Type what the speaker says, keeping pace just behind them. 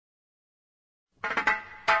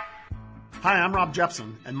Hi, I'm Rob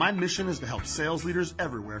Jepson, and my mission is to help sales leaders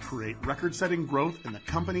everywhere create record-setting growth in the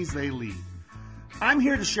companies they lead. I'm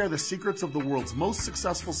here to share the secrets of the world's most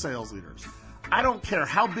successful sales leaders. I don't care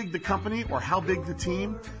how big the company or how big the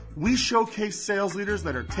team, we showcase sales leaders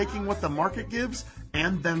that are taking what the market gives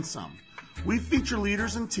and then some. We feature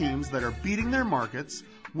leaders and teams that are beating their markets,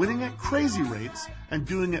 winning at crazy rates, and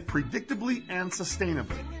doing it predictably and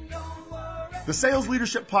sustainably. The Sales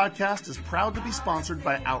Leadership Podcast is proud to be sponsored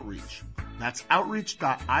by Outreach. That's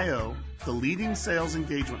Outreach.io, the leading sales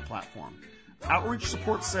engagement platform. Outreach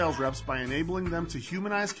supports sales reps by enabling them to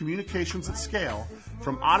humanize communications at scale,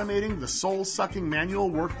 from automating the soul-sucking manual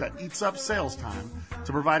work that eats up sales time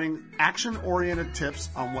to providing action-oriented tips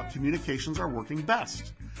on what communications are working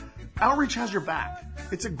best. Outreach has your back.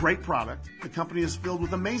 It's a great product. The company is filled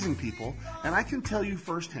with amazing people, and I can tell you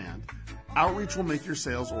firsthand, Outreach will make your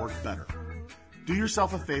sales org better. Do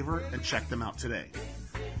yourself a favor and check them out today.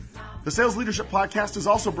 The Sales Leadership Podcast is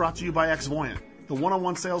also brought to you by Xvoyant, the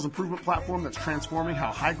one-on-one sales improvement platform that's transforming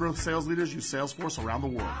how high-growth sales leaders use Salesforce around the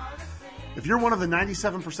world. If you're one of the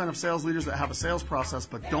 97% of sales leaders that have a sales process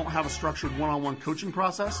but don't have a structured one-on-one coaching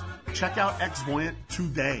process, check out Xvoyant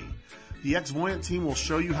today. The Xvoyant team will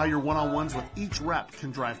show you how your one-on-ones with each rep can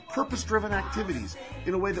drive purpose-driven activities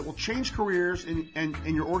in a way that will change careers in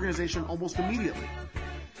your organization almost immediately.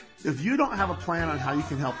 If you don't have a plan on how you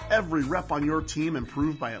can help every rep on your team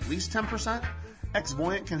improve by at least 10%,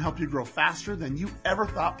 Xvoyant can help you grow faster than you ever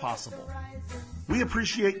thought possible. We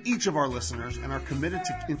appreciate each of our listeners and are committed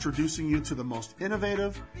to introducing you to the most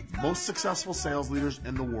innovative, most successful sales leaders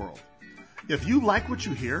in the world. If you like what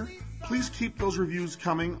you hear, please keep those reviews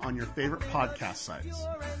coming on your favorite podcast sites.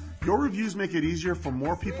 Your reviews make it easier for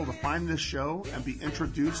more people to find this show and be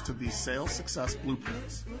introduced to these sales success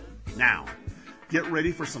blueprints. Now, get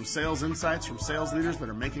ready for some sales insights from sales leaders that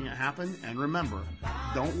are making it happen. And remember,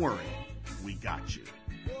 don't worry, we got you.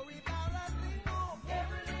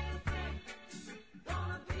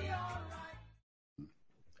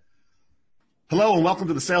 Hello and welcome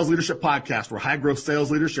to the Sales Leadership Podcast, where high-growth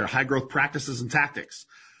sales leaders share high-growth practices and tactics.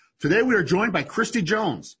 Today we are joined by Christy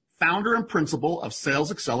Jones, founder and principal of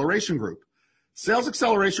Sales Acceleration Group. Sales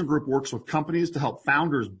Acceleration Group works with companies to help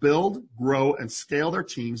founders build, grow, and scale their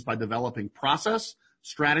teams by developing process,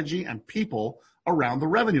 strategy, and people around the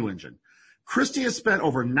revenue engine. Christy has spent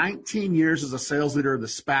over 19 years as a sales leader in the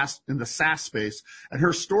SaaS space, and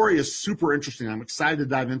her story is super interesting. I'm excited to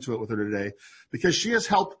dive into it with her today because she has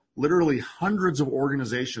helped literally hundreds of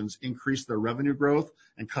organizations increase their revenue growth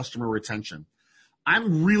and customer retention.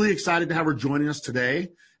 I'm really excited to have her joining us today,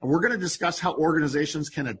 and we're going to discuss how organizations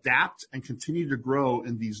can adapt and continue to grow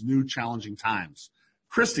in these new challenging times.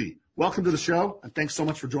 Christy, welcome to the show, and thanks so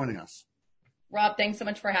much for joining us. Rob, thanks so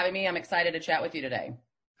much for having me. I'm excited to chat with you today.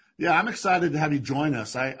 Yeah, I'm excited to have you join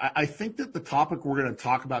us. I think that the topic we're going to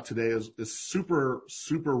talk about today is super,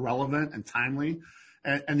 super relevant and timely.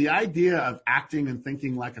 And the idea of acting and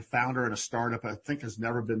thinking like a founder in a startup, I think, has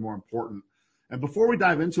never been more important. And before we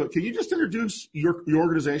dive into it, can you just introduce your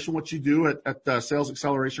organization, what you do at the Sales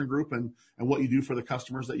Acceleration Group, and what you do for the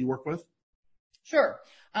customers that you work with? Sure.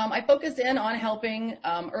 I focus in on helping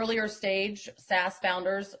earlier stage SaaS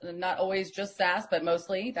founders, not always just SaaS, but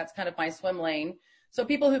mostly. That's kind of my swim lane. So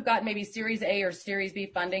people who've got maybe Series A or Series B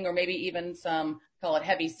funding, or maybe even some, call it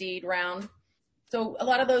heavy seed round. So a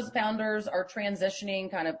lot of those founders are transitioning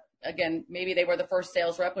kind of, again, maybe they were the first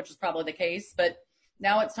sales rep, which is probably the case, but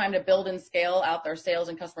now it's time to build and scale out their sales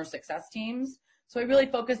and customer success teams. So I really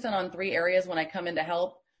focus in on 3 areas when I come in to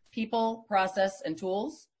help: people, process, and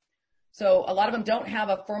tools. So a lot of them don't have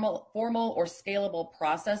a formal or scalable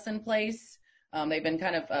process in place. They've been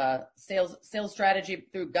kind of sales strategy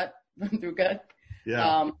through gut.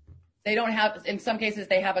 Yeah. They don't have, in some cases,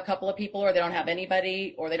 they have a couple of people, or they don't have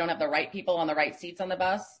anybody, or they don't have the right people on the right seats on the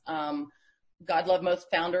bus. God love most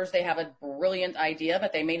founders. They have a brilliant idea,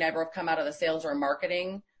 but they may never have come out of the sales or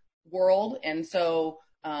marketing world. And so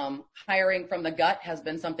hiring from the gut has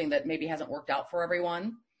been something that maybe hasn't worked out for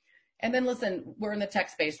everyone. And then listen, we're in the tech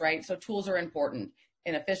space, right? So tools are important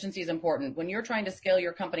and efficiency is important. When you're trying to scale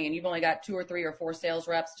your company and you've only got 2 or 3 or 4 sales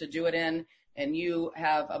reps to do it in, and you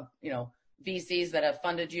have VCs that have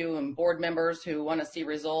funded you and board members who want to see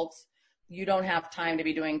results, you don't have time to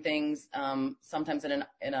be doing things sometimes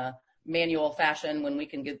in a manual fashion when we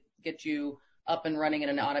can get you up and running in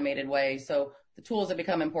an automated way. So the tools have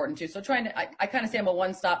become important too. So I kind of say I'm a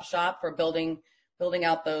one-stop shop for building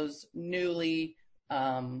out those newly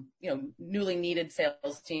needed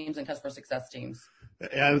sales teams and customer success teams.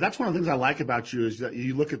 Yeah, that's one of the things I like about you is that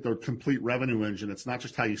you look at the complete revenue engine. It's not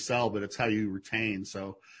just how you sell, but it's how you retain.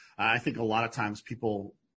 So I think a lot of times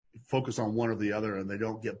people focus on one or the other, and they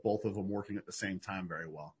don't get both of them working at the same time very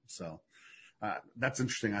well. So that's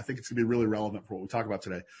interesting. I think it's going to be really relevant for what we talk about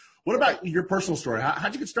today. What about your personal story?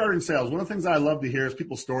 How'd you get started in sales? One of the things I love to hear is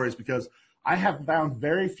people's stories, because I have found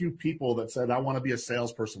very few people that said, I want to be a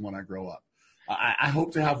salesperson when I grow up. I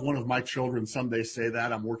hope to have one of my children someday say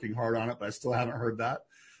that. I'm working hard on it, but I still haven't heard that.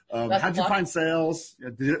 How'd you find sales?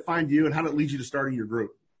 Did it find you, and how did it lead you to starting your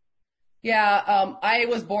group? Yeah, I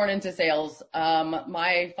was born into sales.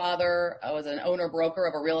 My father was an owner-broker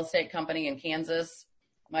of a real estate company in Kansas.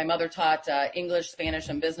 My mother taught English, Spanish,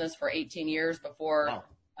 and business for 18 years before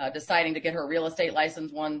deciding to get her real estate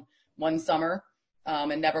license one summer,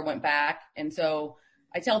 and never went back. And so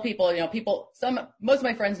I tell people, most of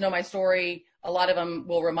my friends know my story. A lot of them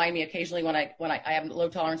will remind me occasionally when I have low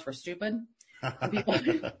tolerance for stupid. People,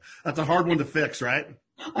 that's a hard one to fix, right?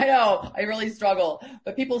 I know, I really struggle.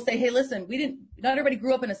 But people say, hey, listen, not everybody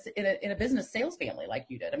grew up in a business sales family like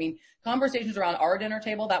you did. I mean, conversations around our dinner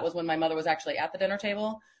table, that was when my mother was actually at the dinner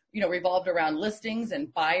table, revolved around listings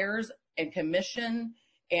and buyers and commission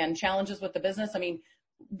and challenges with the business. I mean,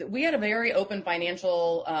 we had a very open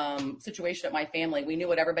financial situation at my family. We knew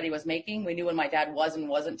what everybody was making. We knew when my dad was and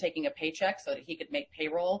wasn't taking a paycheck so that he could make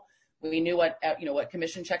payroll. We knew what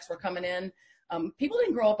commission checks were coming in. People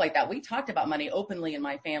didn't grow up like that. We talked about money openly in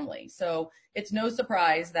my family. So it's no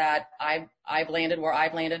surprise that I've landed where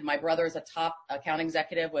I've landed. My brother is a top account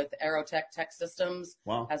executive with Aerotech Tech Systems.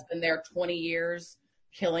 Wow. Has been there 20 years,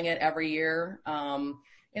 killing it every year.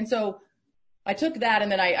 And so I took that,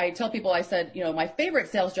 and then I tell people, I said, my favorite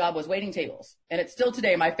sales job was waiting tables. And it's still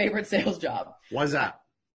today my favorite sales job. Why is that?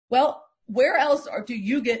 Well, where else do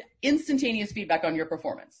you get instantaneous feedback on your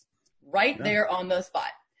performance? Right there on the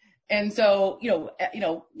spot. And so,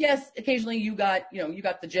 yes, occasionally you got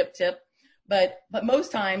the gyp tip, but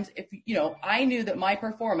most times I knew that my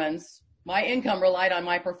performance, my income relied on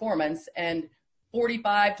my performance, and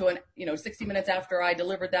 45 to 60 minutes after I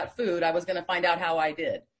delivered that food, I was going to find out how I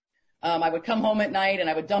did. I would come home at night and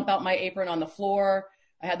I would dump out my apron on the floor.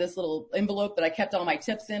 I had this little envelope that I kept all my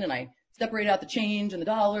tips in, and I separated out the change and the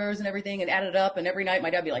dollars and everything and added it up. And every night my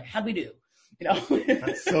dad would be like, how'd we do?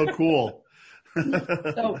 That's so cool.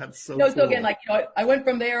 That's so cool. So again, I went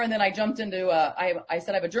from there, and then I jumped into, I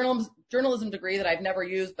said I have a journalism degree that I've never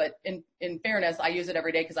used, but in fairness, I use it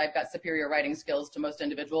every day because I've got superior writing skills to most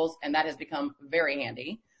individuals, and that has become very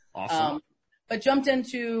handy. Awesome. But jumped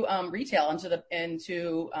into retail,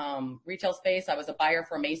 into retail space. I was a buyer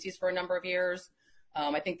for Macy's for a number of years.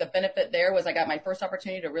 I think the benefit there was I got my first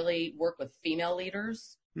opportunity to really work with female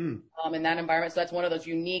leaders in that environment. So that's one of those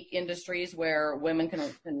unique industries where women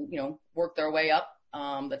can work their way up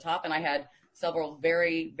the top. And I had several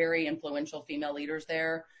very, very influential female leaders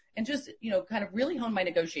there, and just, kind of really honed my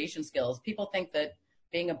negotiation skills. People think that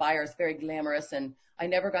being a buyer is very glamorous, and I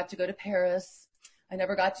never got to go to Paris. I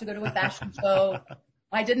never got to go to a fashion show.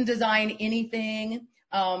 I didn't design anything.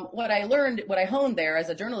 What I honed there as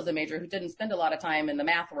a journalism major who didn't spend a lot of time in the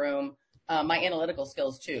math room, my analytical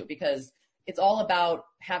skills too, because it's all about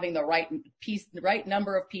having the right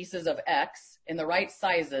number of pieces of X in the right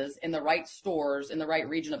sizes, in the right stores, in the right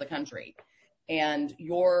region of the country. And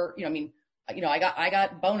I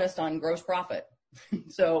got bonused on gross profit.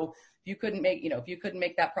 So if you couldn't make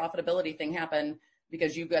that profitability thing happen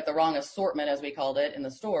because you've got the wrong assortment, as we called it, in the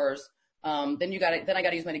stores, then I got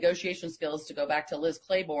to use my negotiation skills to go back to Liz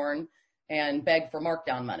Claiborne and beg for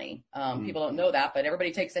markdown money. People don't know that, but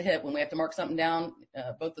everybody takes a hit when we have to mark something down.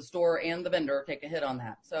 Both the store and the vendor take a hit on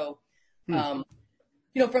that. So,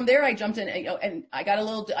 from there I jumped in, and I got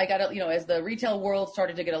as the retail world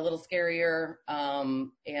started to get a little scarier,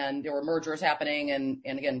 and there were mergers happening, and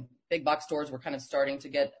again, big box stores were kind of starting to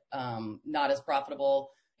get not as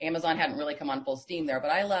profitable. Amazon hadn't really come on full steam there, but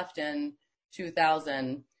I left in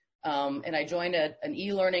 2000. And I joined an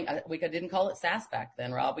e-learning. We didn't call it SaaS back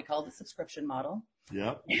then, Rob. We called it subscription model.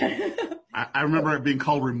 Yep. I remember it being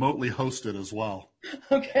called remotely hosted as well.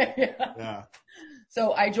 Okay. Yeah.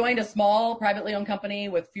 So I joined a small privately owned company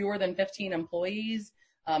with fewer than 15 employees,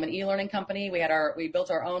 an e-learning company. We built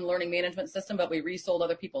our own learning management system, but we resold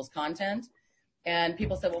other people's content. And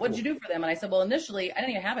people said, well, what did you do for them? And I said, well, initially I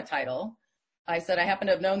didn't even have a title. I said I happened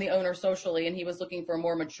to have known the owner socially, and he was looking for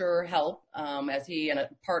more mature help as he and a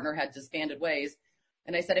partner had disbanded ways.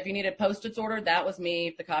 And I said, if you needed Post-its ordered, that was me.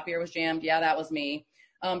 If the copier was jammed, yeah, that was me.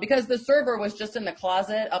 Because the server was just in the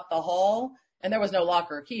closet up the hall, and there was no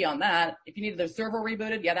lock or key on that. If you needed the server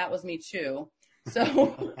rebooted, yeah, that was me too.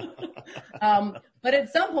 So, but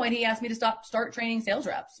at some point he asked me to start training sales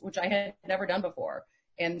reps, which I had never done before.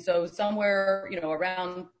 And so somewhere,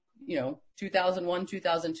 around, 2001,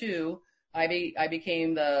 2002, I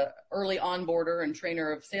became the early onboarder and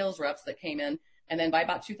trainer of sales reps that came in. And then by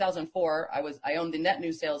about 2004, I owned the net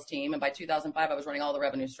new sales team. And by 2005, I was running all the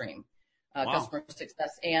revenue stream, customer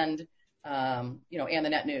success and the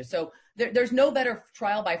net new. So there's no better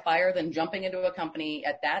trial by fire than jumping into a company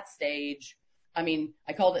at that stage. I mean,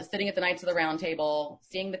 I called it sitting at the Knights of the Round Table,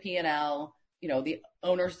 seeing the P&L, the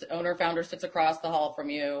owner founder sits across the hall from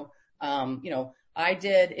you.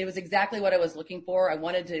 It was exactly what I was looking for. I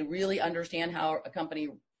wanted to really understand how a company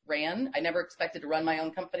ran. I never expected to run my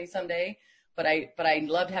own company someday, but I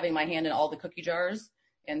loved having my hand in all the cookie jars.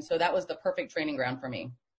 And so that was the perfect training ground for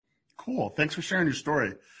me. Cool. Thanks for sharing your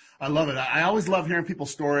story. I love it. I always love hearing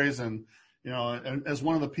people's stories. And as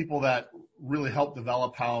one of the people that really helped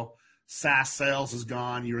develop how SaaS sales has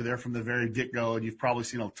gone, you were there from the very get-go, and you've probably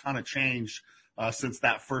seen a ton of change since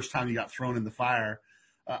that first time you got thrown in the fire.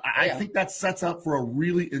 I think that sets up for a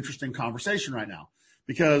really interesting conversation right now,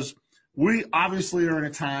 because we obviously are in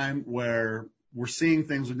a time where we're seeing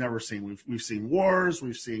things we've never seen. We've seen wars,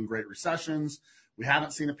 we've seen great recessions. We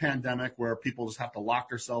haven't seen a pandemic where people just have to lock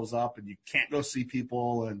themselves up and you can't go see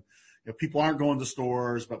people, and people aren't going to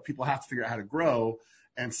stores, but people have to figure out how to grow.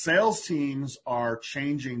 And sales teams are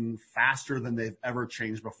changing faster than they've ever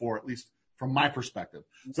changed before, at least from my perspective.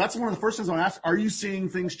 So that's one of the first things I want to ask. Are you seeing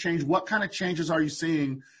things change? What kind of changes are you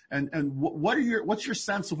seeing? And what's your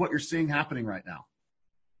sense of what you're seeing happening right now?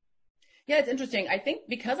 Yeah, it's interesting. I think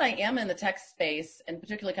because I am in the tech space, and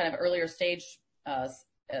particularly kind of earlier stage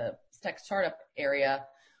tech startup area,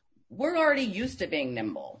 we're already used to being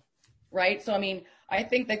nimble, right? So, I mean, I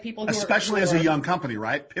think that people who especially as a young company,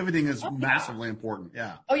 right? Pivoting is massively important.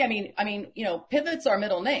 Yeah. Oh yeah. I mean, pivot's our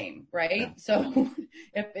middle name, right? Yeah. So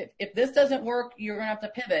if this doesn't work, you're going to have to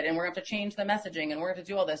pivot, and we're going to have to change the messaging, and we're going to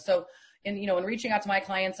do all this. So in reaching out to my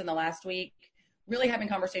clients in the last week, really having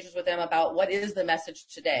conversations with them about what is the message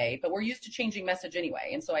today, but we're used to changing message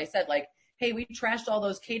anyway. And so I said, like, hey, we trashed all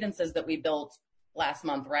those cadences that we built last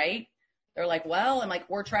month, right? They're like, well, I'm like,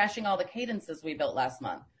 we're trashing all the cadences we built last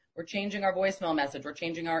month. We're changing our voicemail message. We're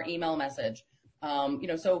changing our email message.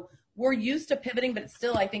 So we're used to pivoting, but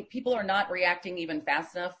still, I think people are not reacting even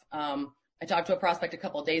fast enough. I talked to a prospect a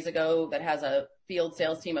couple of days ago that has a field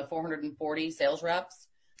sales team of 440 sales reps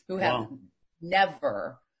who have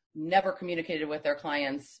never communicated with their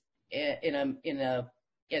clients in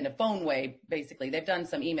a phone way. Basically, they've done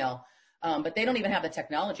some email, but they don't even have the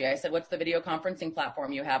technology. I said, what's the video conferencing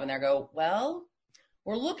platform you have? And they go, well,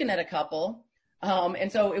 we're looking at a couple.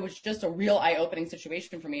 And so it was just a real eye-opening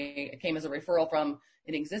situation for me. It came as a referral from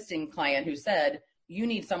an existing client who said, you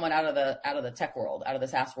need someone out of the tech world, out of the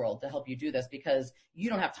SaaS world, to help you do this, because you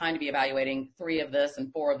don't have time to be evaluating 3 of this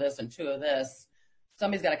and 4 of this and 2 of this.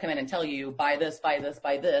 Somebody's got to come in and tell you, buy this, buy this,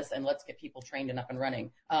 buy this, and let's get people trained and up and running.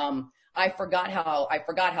 I forgot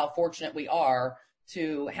how fortunate we are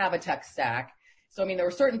to have a tech stack. So, I mean, there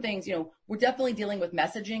were certain things, we're definitely dealing with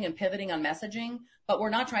messaging and pivoting on messaging, but we're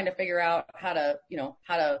not trying to figure out how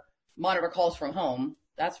to monitor calls from home.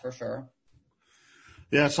 That's for sure.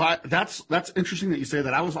 Yeah. So that's interesting that you say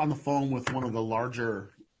that. I was on the phone with one of the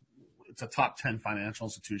larger, it's a top 10 financial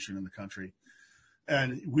institution in the country.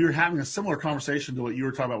 And we were having a similar conversation to what you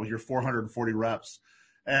were talking about with your 440 reps.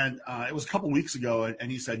 And it was a couple weeks ago,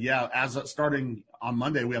 and he said, yeah, starting on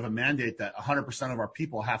Monday, we have a mandate that 100% of our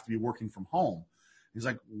people have to be working from home. He's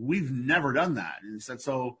like, we've never done that. And he said,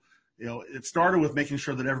 so, it started with making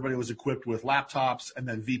sure that everybody was equipped with laptops and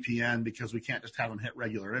then VPN, because we can't just have them hit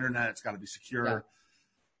regular internet. It's got to be secure.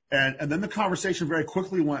 Yeah. And then the conversation very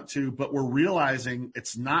quickly went to, but we're realizing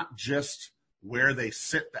it's not just where they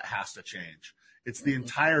sit that has to change. It's the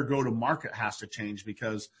entire go-to-market has to change,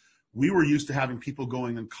 because we were used to having people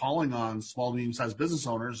going and calling on small to medium-sized business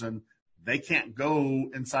owners, and they can't go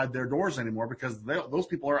inside their doors anymore because those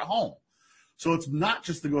people are at home. So it's not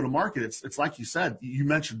just the go-to-market. It's like you said, you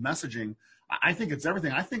mentioned messaging. I think it's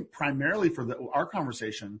everything. I think primarily for our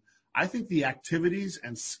conversation, I think the activities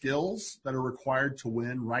and skills that are required to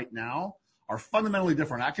win right now are fundamentally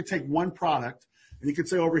different. I could take one product, and you could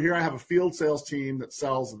say, over here I have a field sales team that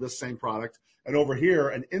sells this same product, and over here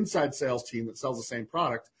an inside sales team that sells the same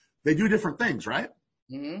product. They do different things, right?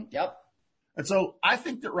 Mm-hmm. Yep. And so I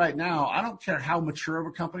think that right now, I don't care how mature of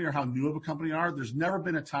a company or how new of a company you are, there's never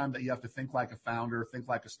been a time that you have to think like a founder, think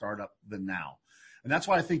like a startup than now. And that's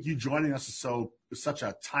why I think you joining us is such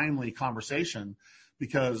a timely conversation,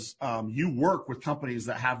 because you work with companies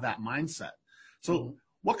that have that mindset. So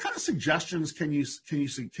what kind of suggestions can you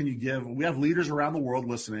give? We have leaders around the world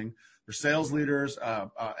listening. They're sales leaders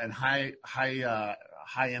and high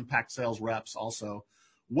impact sales reps also.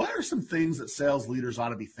 What are some things that sales leaders ought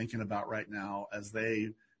to be thinking about right now as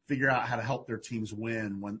they figure out how to help their teams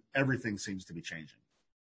win when everything seems to be changing?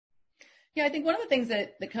 Yeah, I think one of the things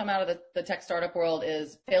that come out of the tech startup world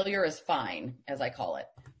is failure is fine, as I call it.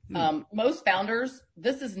 Most founders,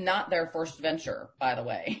 this is not their first venture, by the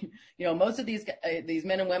way. Most of these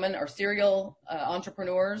men and women are serial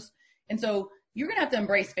entrepreneurs. And so you're going to have to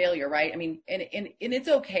embrace failure, right? I mean, and it's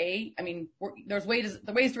okay. I mean, there's ways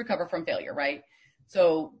to recover from failure, right?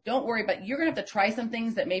 So don't worry, but you're going to have to try some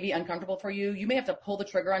things that may be uncomfortable for you. You may have to pull the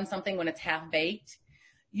trigger on something when it's half baked.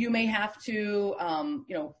 You may have to,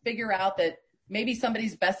 figure out that maybe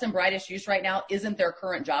somebody's best and brightest use right now isn't their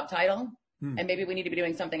current job title. And maybe we need to be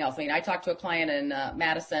doing something else. I mean, I talked to a client in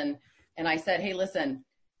Madison and I said, hey, listen,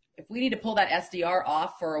 if we need to pull that SDR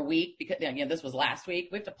off for a week, because this was last week,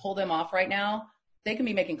 we have to pull them off right now. They can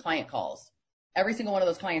be making client calls. Every single one of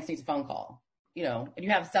those clients needs a phone call, and you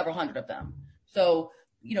have several hundred of them. So,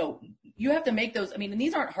 you have to make those. I mean, and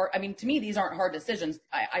these aren't hard. I mean, to me, these aren't hard decisions.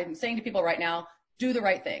 I'm saying to people right now, do the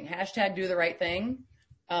right thing. # do the right thing.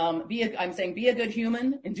 I'm saying be a good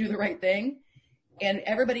human and do the right thing. And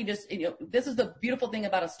everybody just, this is the beautiful thing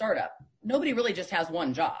about a startup. Nobody really just has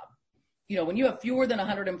one job. When you have fewer than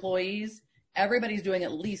 100 employees, everybody's doing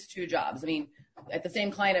at least 2 jobs. I mean, at the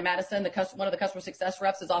same client at Madison, one of the customer success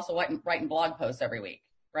reps is also writing blog posts every week,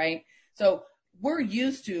 right? So we're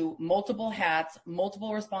used to multiple hats,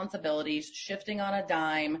 multiple responsibilities, shifting on a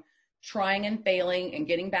dime, trying and failing and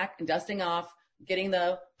getting back and dusting off, getting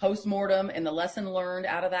the postmortem and the lesson learned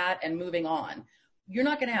out of that and moving on. You're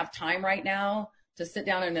not going to have time right now to sit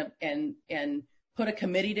down and put a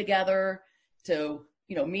committee together to,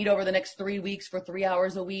 meet over the next 3 weeks for 3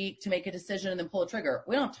 hours a week to make a decision and then pull a trigger.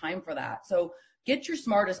 We don't have time for that. So get your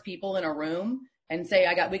smartest people in a room and say,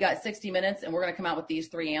 we got 60 minutes and we're going to come out with these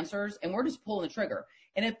 3 answers and we're just pulling the trigger.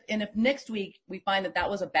 And if next week we find that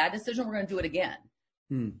was a bad decision, we're going to do it again.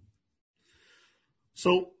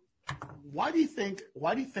 So why do you think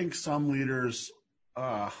some leaders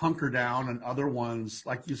hunker down and other ones,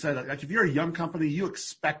 like you said, like if you're a young company, you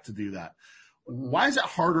expect to do that. Why is it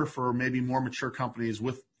harder for maybe more mature companies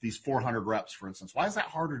with these 400 reps, for instance? Why is that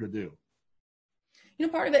harder to do?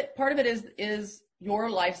 Part of it is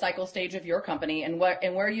your life cycle stage of your company and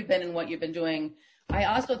where you've been and what you've been doing. I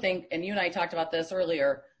also think, and you and I talked about this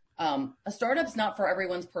earlier, a startup's not for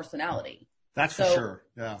everyone's personality. That's for sure.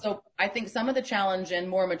 Yeah. So I think some of the challenge in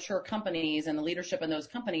more mature companies and the leadership in those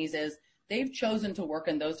companies is they've chosen to work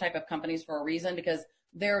in those type of companies for a reason because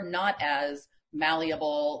they're not as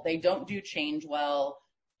malleable. They don't do change well.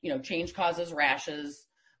 Change causes rashes.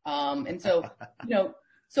 And so,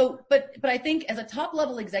 but I think as a top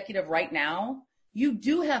level executive right now, you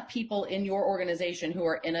do have people in your organization who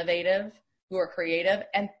are innovative, who are creative,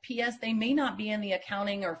 and P.S. they may not be in the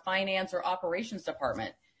accounting or finance or operations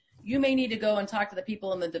department. You may need to go and talk to the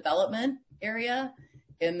people in the development area,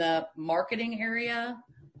 in the marketing area.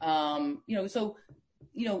 I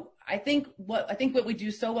think what we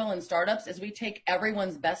do so well in startups is we take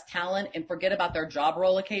everyone's best talent and forget about their job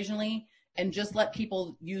role occasionally and just let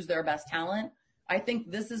people use their best talent. I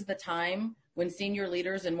think this is the time when senior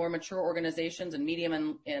leaders in more mature organizations and medium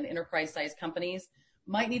and enterprise-sized companies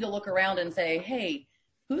might need to look around and say, hey,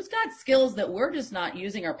 who's got skills that we're just not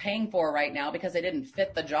using or paying for right now because they didn't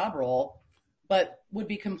fit the job role, but would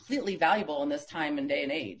be completely valuable in this time and day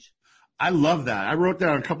and age? I love that. I wrote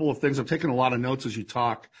down a couple of things. I'm taking a lot of notes as you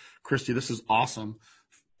talk. Christy, this is awesome.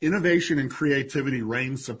 Innovation and creativity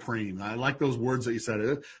reign supreme. I like those words that you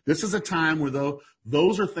said. This is a time where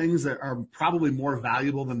those are things that are probably more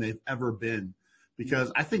valuable than they've ever been,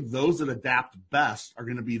 because I think those that adapt best are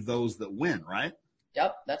going to be those that win, right?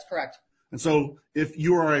 Yep, that's correct. And so if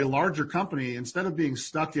you are a larger company, instead of being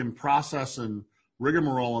stuck in process and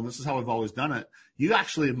rigmarole, and this is how we've always done it, you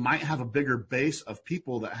actually might have a bigger base of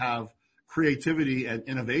people that have creativity and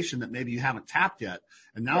innovation that maybe you haven't tapped yet.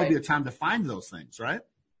 And now would be a time to find those things, right?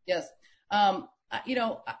 Yes. In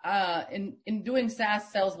doing SaaS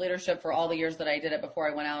sales leadership for all the years that I did it before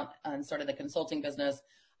I went out and started the consulting business,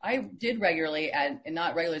 I did regularly, and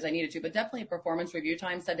not regularly as I needed to, but definitely at performance review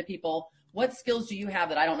time, said to people, what skills do you have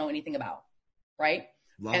that I don't know anything about? Right.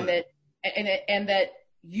 And that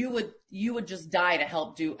you would just die to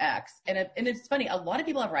help do X. And it's funny. A lot of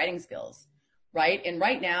people have writing skills, right? And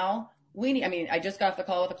right now I just got off the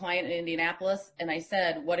call with a client in Indianapolis and I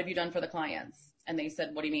said, what have you done for the clients? And they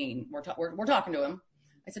said, what do you mean? We're talking to him.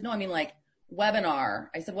 I said, no, I mean like webinar.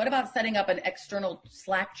 I said, what about setting up an external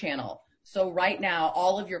Slack channel? So right now,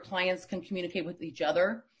 all of your clients can communicate with each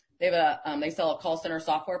other. They have they sell a call center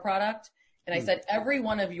software product. And I said, every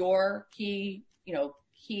one of your key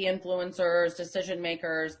influencers, decision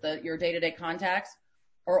makers, your day-to-day contacts,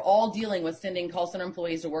 are all dealing with sending call center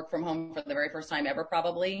employees to work from home for the very first time ever,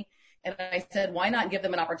 probably. And I said, why not give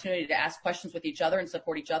them an opportunity to ask questions with each other and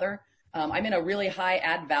support each other? I'm in a really high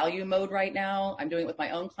add value mode right now. I'm doing it with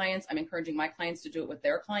my own clients. I'm encouraging my clients to do it with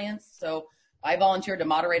their clients. So I volunteered to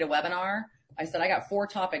moderate a webinar. I said, I got 4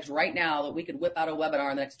 topics right now that we could whip out a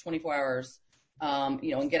webinar in the next 24 hours,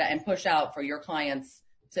 and push out for your clients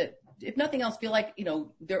to, if nothing else, feel like,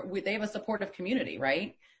 they have a supportive community,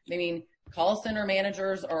 right? I mean, call center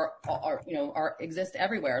managers exist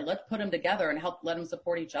everywhere. Let's put them together and let them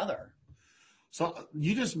support each other. So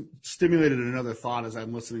you just stimulated another thought as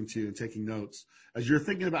I'm listening to you and taking notes. As you're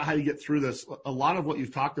thinking about how you get through this, a lot of what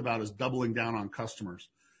you've talked about is doubling down on customers.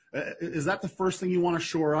 Is that the first thing you want to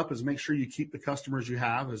shore up, is make sure you keep the customers you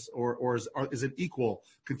have, or is it equal,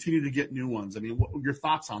 continue to get new ones? I mean, what are your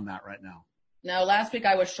thoughts on that right now? No, last week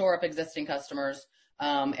I was shore up existing customers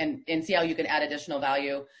and see how you can add additional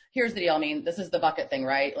value. Here's the deal. I mean, this is the bucket thing,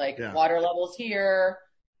 right? Like water levels here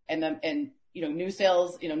new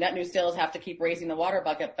sales, net new sales have to keep raising the water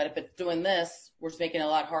bucket. But if it's doing this, we're just making it a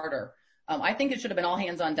lot harder. I think it should have been all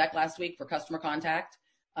hands on deck last week for customer contact,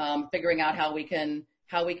 figuring out how we can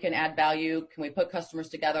add value. Can we put customers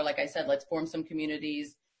together? Like I said, let's form some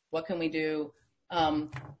communities. What can we do? And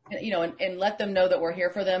let them know that we're here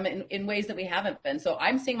for them in ways that we haven't been. So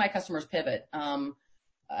I'm seeing my customers pivot. I've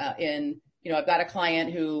got a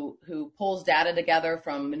client who pulls data together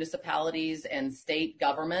from municipalities and state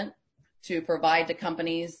government to provide to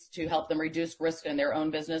companies to help them reduce risk in their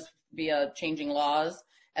own business via changing laws,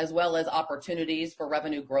 as well as opportunities for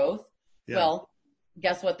revenue growth. Yeah. Well,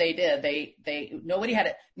 guess what they did? Nobody had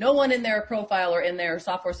it. No one in their profile or in their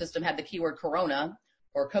software system had the keyword Corona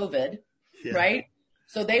or COVID, right?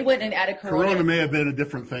 So they went and added Corona. Corona may have been a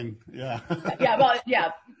different thing. Yeah.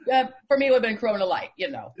 For me, it would have been Corona Light,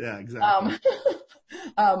 Yeah, exactly.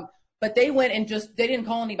 But they went and they didn't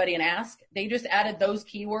call anybody and ask. They just added those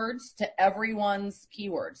keywords to everyone's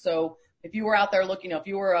keywords. So if you were out there looking, if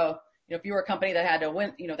you were a company that had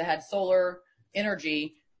that had solar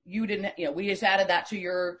energy, you didn't, we just added that to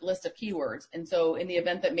your list of keywords. And so in the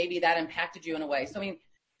event that maybe that impacted you in a way. So, I mean,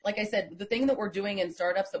 like I said, the thing that we're doing in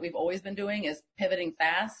startups that we've always been doing is pivoting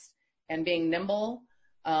fast and being nimble,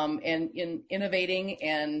 and in innovating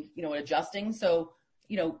and, adjusting. So,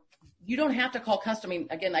 you don't have to call customer. I mean,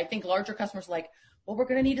 again, I think larger customers are like, well, we're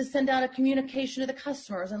going to need to send out a communication to the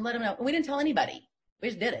customers and let them know. And we didn't tell anybody. We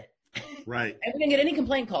just did it. Right. And we didn't get any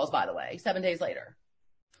complaint calls, by the way, 7 days later.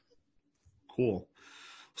 Cool.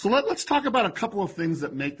 So let's talk about a couple of things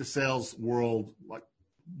that make the sales world like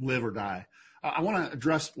live or die. I want to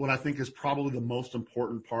address what I think is probably the most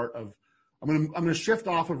important part of. I'm going to shift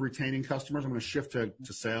off of retaining customers. I'm going to shift to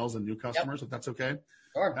sales and new customers, if that's okay.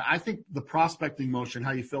 Sure. I think the prospecting motion,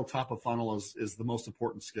 how you fill top of funnel, is the most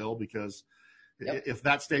important skill, because if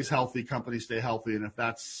that stays healthy, companies stay healthy, and if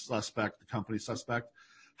that's suspect, the company's suspect.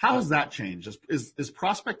 How has that changed? Is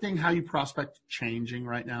prospecting, how you prospect, changing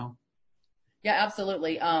right now? Yeah,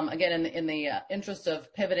 absolutely. Again, in the interest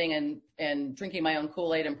of pivoting and drinking my own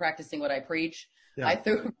Kool-Aid and practicing what I preach, I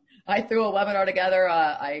threw a webinar together.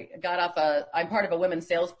 I got off I'm part of the women's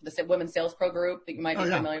sales pro group that you might be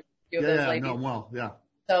familiar with.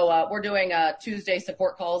 So we're doing Tuesday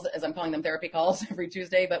support calls, as I'm calling them, therapy calls every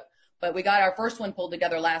Tuesday. But we got our first one pulled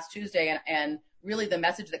together last Tuesday, and really the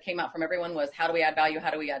message that came out from everyone was, how do we add value?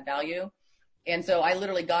 How do we add value? And so I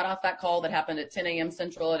literally got off that call that happened at 10 a.m.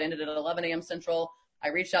 Central. It ended at 11 a.m. Central. I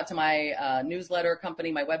reached out to my newsletter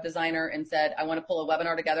company, my web designer, and said, I want to pull a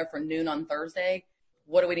webinar together for noon on Thursday.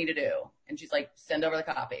 What do we need to do? And she's like, send over the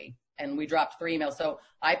copy. And we dropped 3 emails. So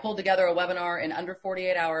I pulled together a webinar in under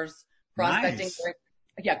 48 hours, prospecting,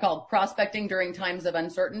 called Prospecting During Times of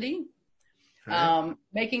Uncertainty,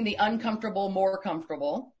 making the uncomfortable more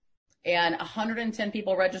comfortable. And 110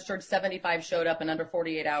 people registered, 75 showed up in under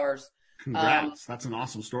 48 hours. Congrats. That's an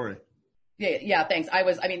awesome story. Yeah, thanks.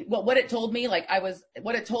 What it told me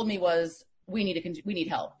was we need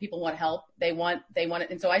help. People want help. They want it.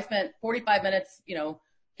 And so I spent 45 minutes,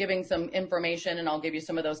 giving some information, and I'll give you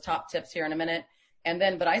some of those top tips here in a minute. And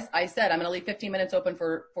then, but I said, I'm going to leave 15 minutes open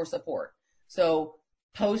for support. So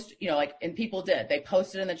post, and people did. They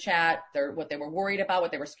posted in the chat what they were worried about,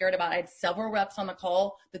 what they were scared about. I had several reps on the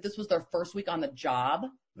call that this was their first week on the job.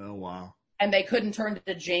 Oh, wow. And they couldn't turn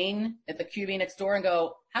to Jane at the QB next door and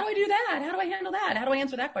go, how do I do that? How do I handle that? How do I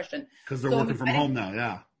answer that question? Because they're working from home now,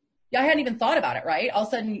 yeah. Yeah, I hadn't even thought about it, right? All of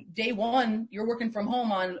a sudden, day one, you're working from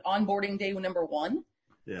home on onboarding day number one.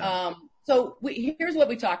 Yeah. So here's what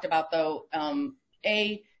we talked about, though.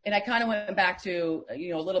 And I kind of went back to, a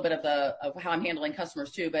little bit of how I'm handling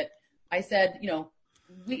customers too. But I said,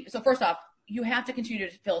 so first off, you have to continue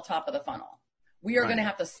to fill top of the funnel. We are going to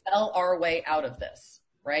have to sell our way out of this,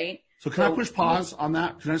 right? So can I push pause on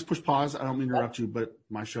that? Can I just push pause? I don't mean to interrupt you, but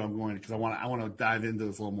my show I'm going to, because I want to dive into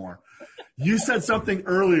this a little more. You said something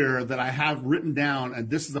earlier that I have written down, and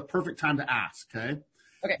this is the perfect time to ask, okay?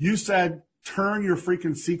 Okay. You said turn your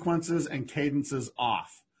freaking sequences and cadences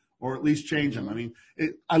off, or at least change them. I mean,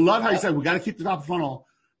 I love how you said we got to keep the top of the funnel.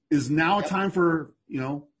 Is now a time for,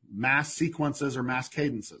 mass sequences or mass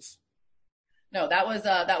cadences? No, that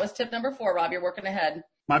was tip number 4, Rob. You're working ahead.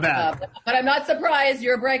 My bad. But I'm not surprised.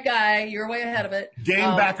 You're a bright guy. You're way ahead of it.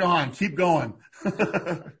 Game back on. Keep going.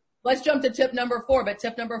 Let's jump to tip number 4. But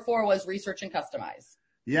tip number 4 was research and customize.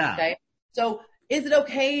 Yeah. Okay. So is it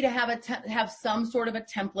okay to have some sort of a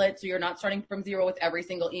template so you're not starting from zero with every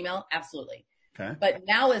single email? Absolutely. Okay. But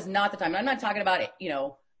now is not the time. I'm not talking about,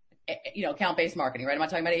 account-based marketing, right? I'm not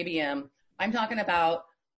talking about ABM. I'm talking about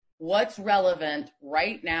what's relevant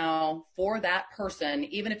right now for that person,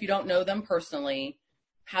 even if you don't know them personally.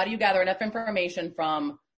 How do you gather enough information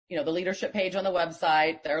from, the leadership page on the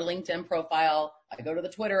website, their LinkedIn profile? I go to the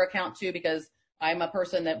Twitter account too, because I'm a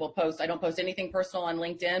person that will post. I don't post anything personal on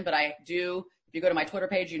LinkedIn, but I do. If you go to my Twitter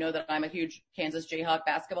page, you know that I'm a huge Kansas Jayhawk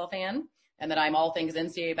basketball fan and that I'm all things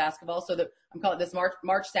NCAA basketball. So that I'm calling this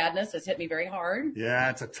March sadness has hit me very hard. Yeah,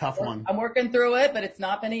 it's a tough one. I'm working through it, but it's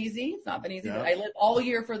not been easy. It's not been easy. Yeah. But I live all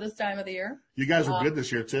year for this time of the year. You guys were good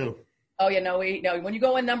this year too. Oh yeah, no. When you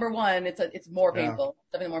go in number 1, it's more painful.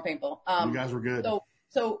 Yeah. Something more painful. You guys were good.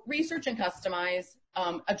 So research and customize.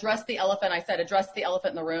 Address the elephant. I said address the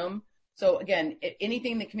elephant in the room. So again,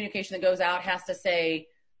 anything, the communication that goes out has to say,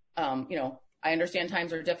 I understand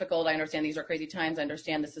times are difficult. I understand these are crazy times. I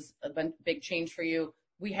understand this is a big change for you.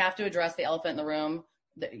 We have to address the elephant in the room.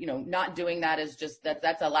 Not doing that is just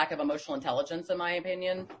that's a lack of emotional intelligence, in my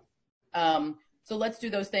opinion. So let's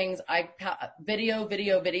do those things. Video.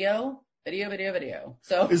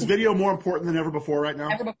 So is video more important than ever before right now?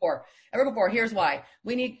 Ever before. Here's why.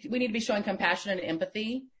 We need to be showing compassion and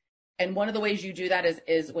empathy. And one of the ways you do that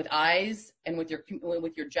is with eyes and with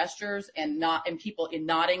your gestures and people in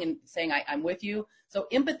nodding and saying, I'm with you. So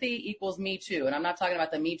empathy equals me too. And I'm not talking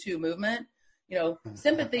about the Me Too movement.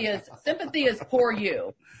 Sympathy is poor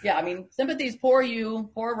you. Yeah. I mean, sympathy is poor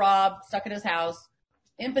you, poor Rob stuck in his house.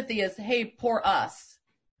 Empathy is, hey, poor us.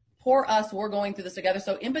 We're going through this together.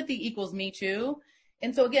 So empathy equals me too.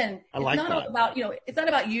 And so again, it's not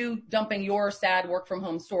about you dumping your sad work from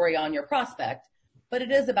home story on your prospect. But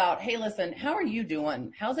it is about, hey, listen, how are you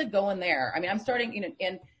doing? How's it going there? I mean, I'm starting,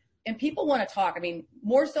 and people want to talk. I mean,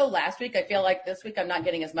 more so last week. I feel like this week I'm not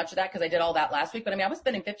getting as much of that because I did all that last week. But I mean, I was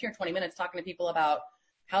spending 15 or 20 minutes talking to people about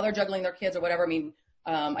how they're juggling their kids or whatever. I mean,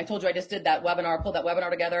 I told you I just did that webinar, pulled that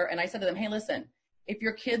webinar together. And I said to them, hey, listen, if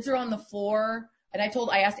your kids are on the floor, and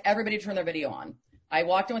I asked everybody to turn their video on. I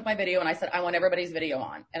walked in with my video and I said, I want everybody's video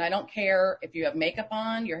on. And I don't care if you have makeup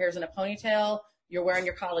on, your hair's in a ponytail, you're wearing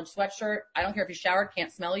your college sweatshirt. I don't care if you showered,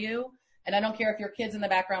 can't smell you. And I don't care if your kid's in the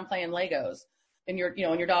background playing Legos and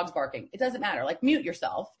and your dog's barking. It doesn't matter. Like, mute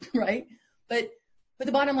yourself, right? But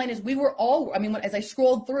the bottom line is as I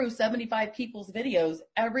scrolled through 75 people's videos,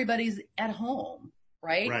 everybody's at home,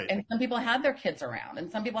 right? And some people had their kids around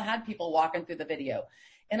and some people had people walking through the video.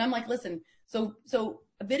 And I'm like, listen, so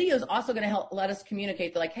a video is also going to help let us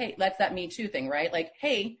communicate like, hey, that's that Me Too thing, right? Like,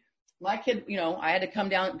 hey, my kid, I had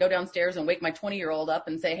to go downstairs and wake my 20-year-old up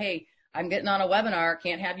and say, hey, I'm getting on a webinar.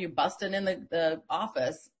 Can't have you busting in the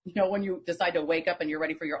office, when you decide to wake up and you're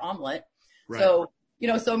ready for your omelet. Right. So,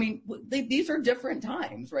 I mean, these are different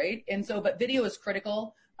times, right? And so, but video is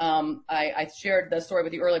critical. I shared the story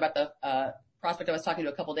with you earlier about the prospect I was talking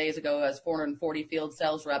to a couple days ago as 440 field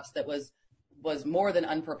sales reps that was more than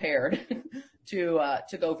unprepared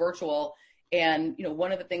to go virtual. And,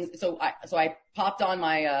 one of the things, so I popped on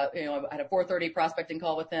my, I had a 4:30 prospecting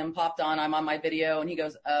call with him, I'm on my video, and he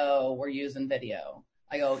goes, oh, we're using video.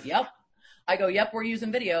 I go, yep, we're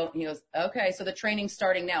using video. And he goes, okay, so the training's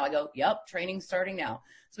starting now. I go, yep, training's starting now.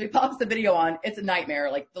 So he pops the video on. It's a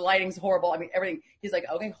nightmare. Like, the lighting's horrible. I mean, everything. He's like,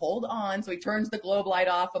 okay, hold on. So he turns the globe light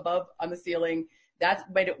off above on the ceiling. That's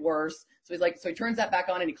made it worse. So he turns that back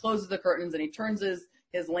on and he closes the curtains and he turns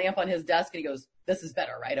his lamp on his desk and he goes, this is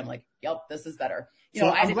better, right? I'm like, yep, this is better.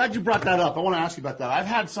 I'm glad you brought that up. I want to ask you about that. I've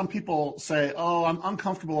had some people say, oh, I'm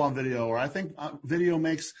uncomfortable on video, or I think video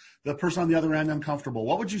makes the person on the other end uncomfortable.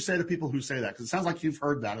 What would you say to people who say that? Because it sounds like you've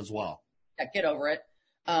heard that as well. Yeah, get over it.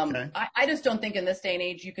 Okay. I just don't think in this day and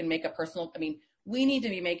age you can make we need to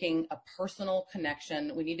be making a personal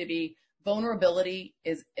connection. We need to be, vulnerability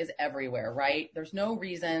is everywhere, right? There's no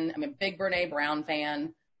reason. I'm a big Brene Brown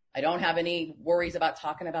fan. I don't have any worries about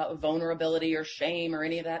talking about vulnerability or shame or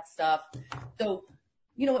any of that stuff. So,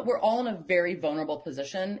 you know what, we're all in a very vulnerable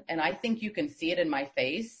position. And I think you can see it in my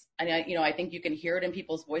face. And I think you can hear it in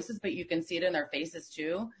people's voices, but you can see it in their faces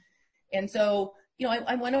too. And so,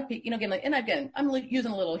 I went up, again, I'm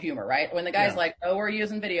using a little humor, right? When the guy's like, oh, we're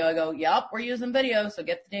using video, I go, yep, we're using video. So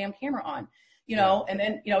get the damn camera on, and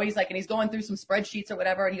then, he's like, and he's going through some spreadsheets or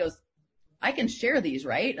whatever. And he goes, I can share these,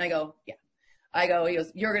 right? And I go, yeah. He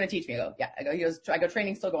goes, you're going to teach me. I go, yeah. I go,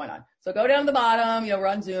 training's still going on. So go down to the bottom, we're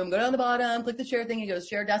on Zoom, go down to the bottom, click the share thing. He goes,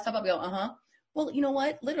 share desktop. I go, uh-huh. Well, you know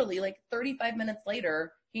what? Literally like 35 minutes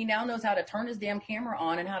later, he now knows how to turn his damn camera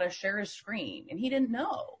on and how to share his screen. And he didn't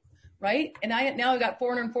know. Right. And now I've got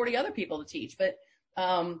 440 other people to teach. But,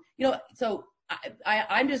 so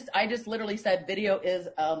I just literally said video is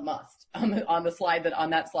a must on the slide on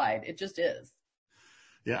that slide. It just is.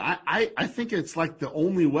 Yeah. I think it's like the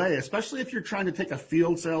only way, especially if you're trying to take a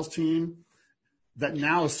field sales team that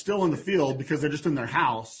now is still in the field because they're just in their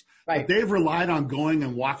house. Right. But they've relied on going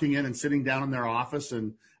and walking in and sitting down in their office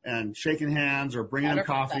and shaking hands or bringing 100%. Them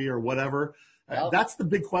coffee or whatever. That's the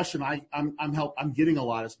big question I'm getting a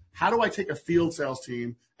lot is how do I take a field sales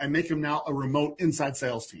team and make them now a remote inside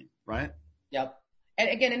sales team, right? Yep. And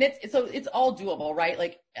again, it's all doable, right?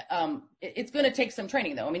 Like, it's going to take some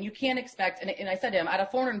training though. I mean, you can't expect, and I said to him, out of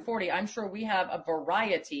 440, I'm sure we have a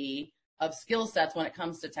variety of skill sets when it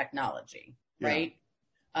comes to technology, right?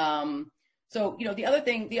 So, the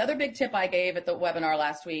other big tip I gave at the webinar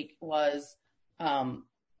last week was,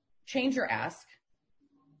 change your ask.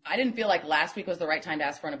 I didn't feel like last week was the right time to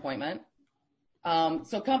ask for an appointment.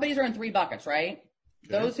 So companies are in 3 buckets, right?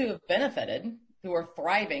 Okay. Those who have benefited, who are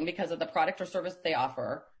thriving because of the product or service they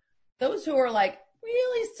offer. Those who are like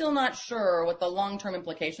really still not sure what the long-term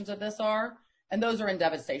implications of this are. And those are in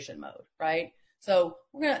devastation mode, right? So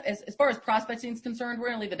we're going to, as far as prospecting is concerned, we're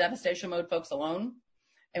going to leave the devastation mode folks alone.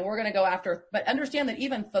 And we're going to go after, but understand that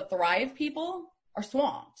even the thrive people are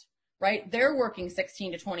swamped, right? They're working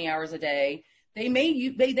 16 to 20 hours a day. They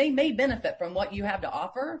may benefit from what you have to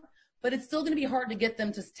offer, but it's still going to be hard to get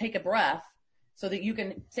them to take a breath so that you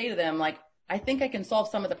can say to them, like, I think I can solve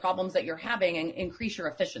some of the problems that you're having and increase your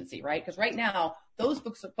efficiency, right? Because right now, those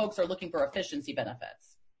folks are looking for efficiency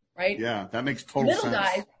benefits, right? Yeah, that makes total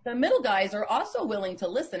sense. The middle guys are also willing to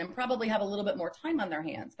listen and probably have a little bit more time on their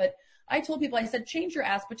hands. But I told people, I said, change your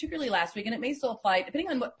ask, particularly last week, and it may still apply depending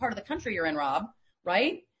on what part of the country you're in, Rob,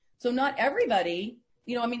 right? So not everybody...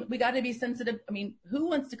 we got to be sensitive. I mean, who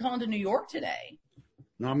wants to call into New York today?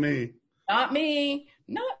 Not me. Not me.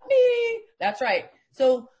 That's right.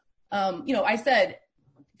 So, I said,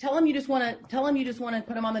 tell them you just want to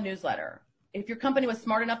put them on the newsletter. If your company was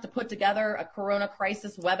smart enough to put together a Corona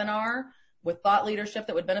crisis webinar with thought leadership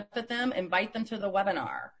that would benefit them, invite them to the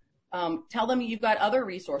webinar. Tell them you've got other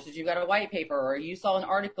resources. You've got a white paper, or you saw an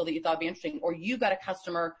article that you thought would be interesting, or you've got a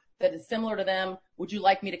customer that is similar to them. Would you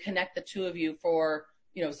like me to connect the two of you for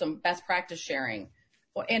some best practice sharing?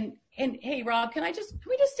 And hey, Rob, can we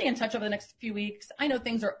just stay in touch over the next few weeks? I know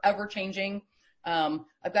things are ever changing.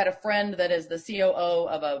 I've got a friend that is the COO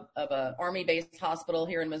of a Army-based hospital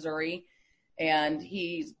here in Missouri, and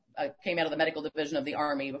he came out of the medical division of the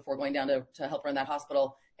Army before going down to help run that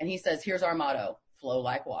hospital. And he says, here's our motto: flow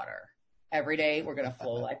like water. Every day we're going to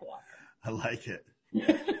flow like water. I like it.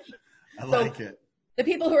 I like it. The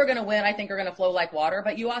people who are going to win, I think, are going to flow like water,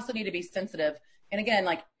 but you also need to be sensitive. And again,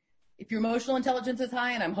 like, if your emotional intelligence is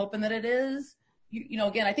high, and I'm hoping that it is,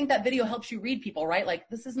 again, I think that video helps you read people, right? Like,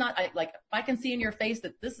 this is not, if I can see in your face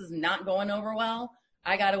that this is not going over well,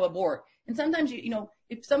 I got to abort. And sometimes,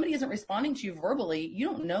 if somebody isn't responding to you verbally, you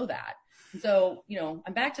don't know that. And so,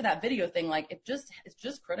 I'm back to that video thing. Like, it's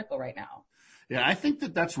just critical right now. Yeah, I think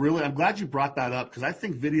that's really, I'm glad you brought that up, because I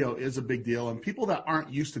think video is a big deal. And people that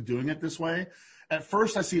aren't used to doing it this way, at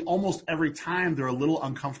first I see almost every time they're a little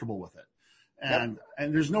uncomfortable with it. And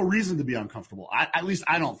there's no reason to be uncomfortable. At least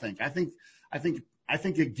I don't think. I think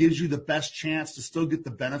it gives you the best chance to still get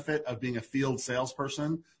the benefit of being a field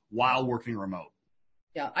salesperson while working remote.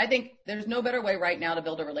 Yeah, I think there's no better way right now to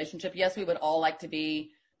build a relationship. Yes, we would all like to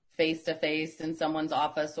be face to face in someone's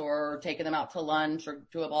office or taking them out to lunch or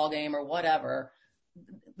to a ball game or whatever.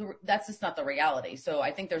 That's just not the reality. So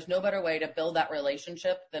I think there's no better way to build that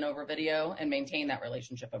relationship than over video and maintain that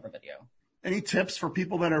relationship over video. Any tips for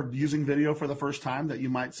people that are using video for the first time that you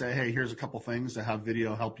might say, hey, here's a couple things to have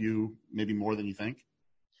video help you maybe more than you think?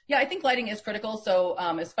 Yeah, I think lighting is critical. So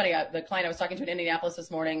it's funny, the client I was talking to in Indianapolis this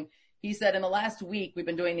morning, he said in the last week, we've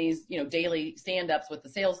been doing these, daily stand-ups with the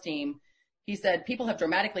sales team. He said people have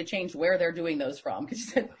dramatically changed where they're doing those from.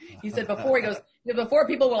 Because he said before, before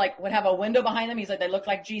people would have a window behind them, he said they looked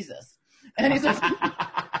like Jesus. And he said,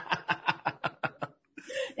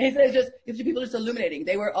 and he said, people just illuminating.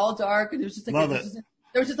 They were all dark, and it was just like,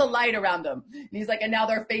 there was just a light around them. And he's like, and now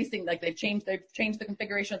they're facing, like they've changed the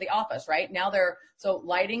configuration of the office, right? Now so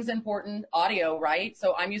lighting's important, audio, right?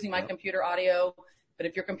 So I'm using my computer audio, but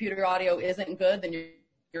if your computer audio isn't good, then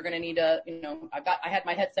you're going to need to, I had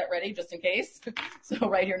my headset ready just in case. So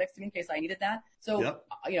right here next to me in case I needed that. So,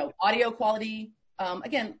 audio quality,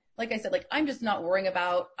 again, like I said, like I'm just not worrying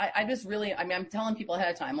about, I'm telling people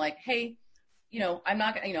ahead of time, like, hey, I'm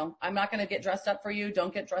not going to get dressed up for you.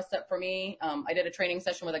 Don't get dressed up for me. I did a training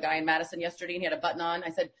session with a guy in Madison yesterday and he had a button on.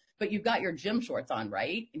 I said, but you've got your gym shorts on,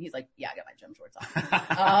 right? And he's like, yeah, I got my gym shorts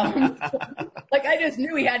on. Like I just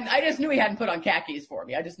knew he hadn't put on khakis for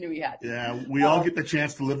me. I just knew he had. Yeah. We all get the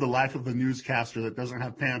chance to live the life of the newscaster that doesn't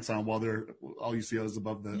have pants on while all you see is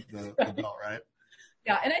above the belt, right?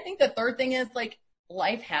 Yeah. And I think the third thing is like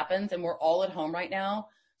life happens and we're all at home right now.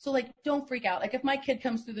 So like, don't freak out. Like if my kid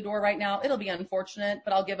comes through the door right now, it'll be unfortunate,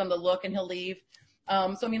 but I'll give him the look and he'll leave.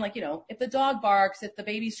 So I mean, like, if the dog barks, if the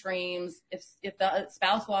baby screams, if the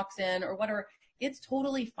spouse walks in or whatever, it's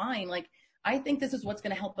totally fine. Like, I think this is what's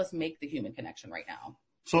going to help us make the human connection right now.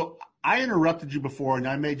 So I interrupted you before and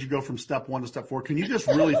I made you go from step 1 to step 4. Can you just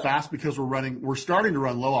really fast, because we're starting to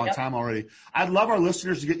run low on time already. I'd love our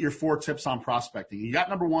listeners to get your 4 tips on prospecting. You got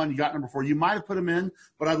number 1, you got number 4. You might have put them in,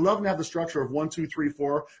 but I'd love to have the structure of 1, 2, 3,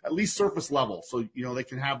 4, at least surface level. So, they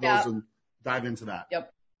can have those and dive into that.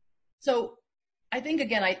 Yep. So I think,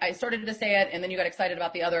 again, I started to say it and then you got excited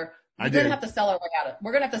about the other. We're going to have to sell our way out of it.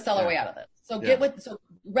 We're going to have to sell our way out of this. So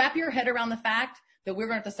wrap your head around the fact that we're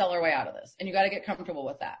going to have to sell our way out of this. And you got to get comfortable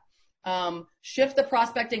with that. Shift the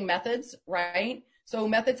prospecting methods, right? So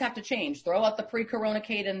methods have to change. Throw out the pre-corona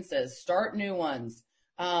cadences, start new ones.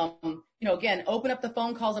 Again, open up the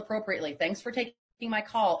phone calls appropriately. Thanks for taking my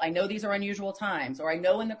call. I know these are unusual times, or I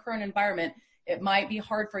know in the current environment, it might be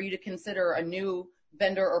hard for you to consider a new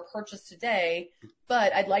vendor or purchase today,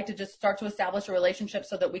 but I'd like to just start to establish a relationship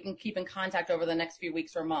so that we can keep in contact over the next few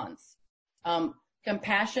weeks or months.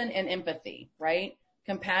 Compassion and empathy, right?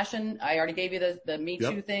 Compassion, I already gave you the Me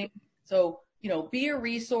Too thing. So, be a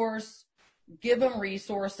resource, give them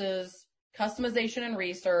resources, customization and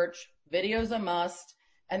research, video's a must.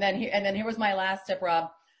 And then here was my last tip,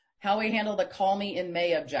 Rob, how we handle the call me in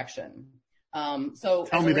May objection. So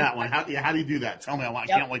tell me that one. How do you do that? Tell me. I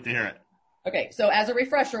can't wait to hear it. Okay. So as a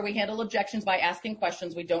refresher, we handle objections by asking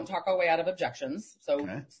questions. We don't talk our way out of objections. So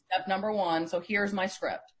Step number 1. So here's my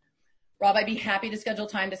script. Rob, I'd be happy to schedule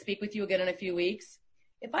time to speak with you again in a few weeks.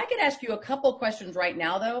 If I could ask you a couple questions right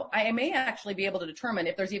now, though, I may actually be able to determine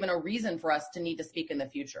if there's even a reason for us to need to speak in the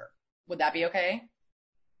future. Would that be okay?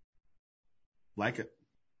 Like it.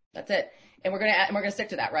 That's it. And we're going to stick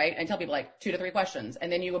to that, right? And tell people like 2 to 3 questions,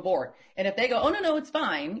 and then you abort. And if they go, oh, no, it's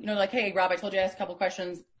fine. Like, hey, Rob, I told you I asked a couple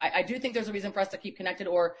questions. I do think there's a reason for us to keep connected.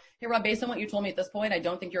 Or, hey, Rob, based on what you told me at this point, I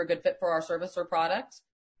don't think you're a good fit for our service or product.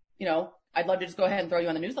 I'd love to just go ahead and throw you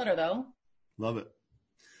on the newsletter, though. Love it.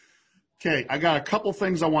 Okay, I got a couple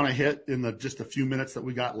things I want to hit in just a few minutes that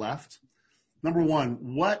we got left. Number 1,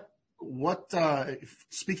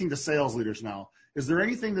 speaking to sales leaders now, is there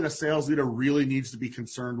anything that a sales leader really needs to be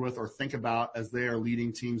concerned with or think about as they are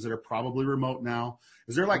leading teams that are probably remote now?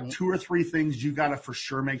 Is there like 2 or 3 things you got to for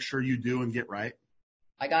sure make sure you do and get right?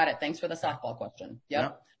 I got it. Thanks for the softball question.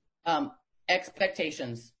 Yep.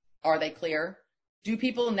 Expectations. Are they clear? Do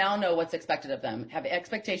people now know what's expected of them? Have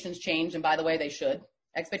expectations changed? And by the way, they should.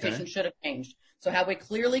 Expectations should have changed. So have we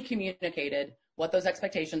clearly communicated what those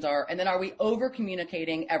expectations are? And then are we over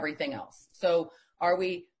communicating everything else? So are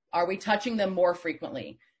we touching them more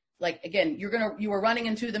frequently? Like, again, you were running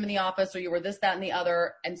into them in the office, or you were this, that, and the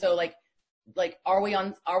other. And so like, are we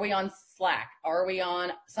on Slack? Are we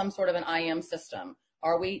on some sort of an IM system?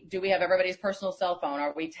 Do we have everybody's personal cell phone?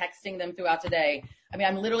 Are we texting them throughout the day? I mean,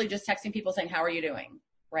 I'm literally just texting people saying, how are you doing?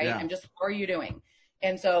 Right? Yeah. I'm just, how are you doing?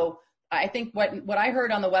 And so I think what I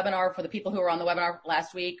heard on the webinar for the people who were on the webinar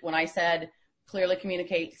last week, when I said clearly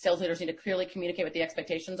communicate, sales leaders need to clearly communicate what the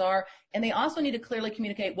expectations are. And they also need to clearly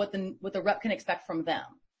communicate what the rep can expect from them.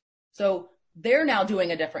 So they're now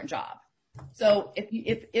doing a different job. So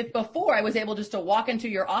if before I was able just to walk into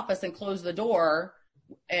your office and close the door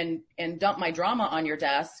and dump my drama on your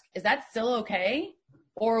desk, is that still okay?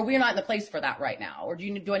 Or we're not in the place for that right now? Or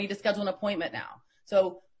do I need to schedule an appointment now?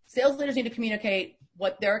 So sales leaders need to communicate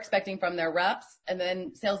what they're expecting from their reps, and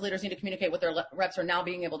then sales leaders need to communicate what their reps are now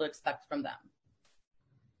being able to expect from them.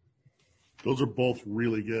 Those are both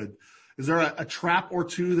really good. Is there a trap or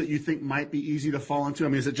 2 that you think might be easy to fall into? I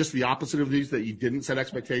mean, is it just the opposite of these, that you didn't set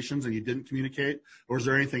expectations and you didn't communicate? Or is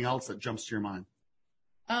there anything else that jumps to your mind?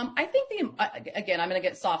 I think again, I'm going to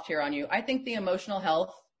get soft here on you. I think the emotional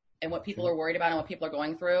health and what people are worried about and what people are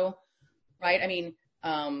going through, right? I mean,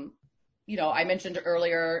 I mentioned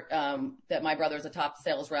earlier that my brother's a top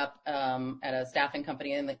sales rep at a staffing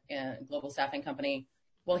company in the global staffing company.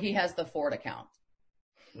 Well, he has the Ford account.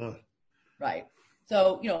 Ugh. Right.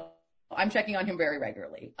 So, I'm checking on him very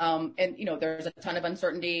regularly. And, there's a ton of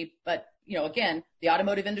uncertainty, but, again, the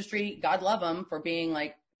automotive industry, God love them for being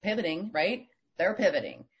like pivoting, right? They're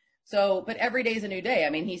pivoting. So, but every day is a new day. I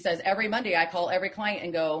mean, he says every Monday I call every client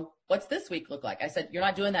and go, what's this week look like? I said, you're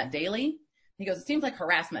not doing that daily? He goes, it seems like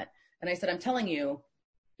harassment. And I said, I'm telling you,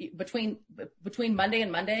 between Monday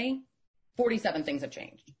and Monday, 47 things have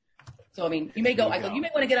changed. So, I mean, you may go, you may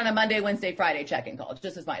want to get on a Monday, Wednesday, Friday check-in call,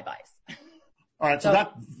 just as my advice. All right. So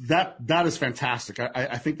that is fantastic.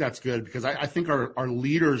 I think that's good because I think our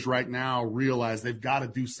leaders right now realize they've got to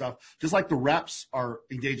do stuff just like the reps are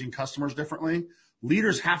engaging customers differently.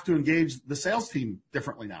 Leaders have to engage the sales team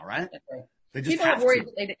differently now, right? That's right. They just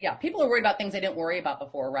people are worried about things they didn't worry about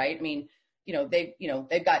before, right? I mean,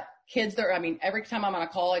 they've got kids there. I mean, every time I'm on a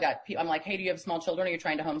call, I'm like, hey, do you have small children? Are you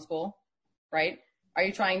trying to homeschool? Right? Are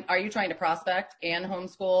you trying to prospect and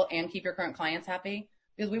homeschool and keep your current clients happy?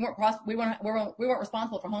 Because we weren't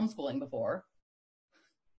responsible for homeschooling before.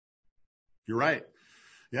 You're right.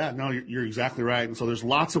 Yeah, no, you're exactly right. And so there's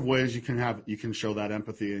lots of ways you can show that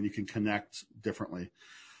empathy and you can connect differently.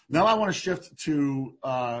 Now I want to shift to,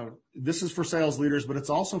 this is for sales leaders, but it's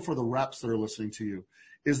also for the reps that are listening to you.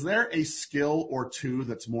 Is there a skill or two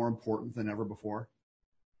that's more important than ever before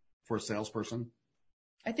for a salesperson?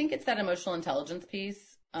 I think it's that emotional intelligence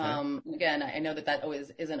piece. Okay. Again, I know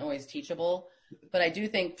that isn't always teachable, but I do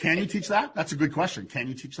think. Can you teach that? That's a good question. Can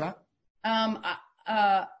you teach that?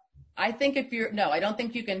 I think I don't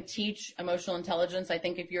think you can teach emotional intelligence. I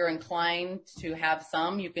think if you're inclined to have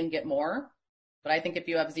some, you can get more. But I think if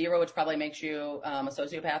you have zero, which probably makes you a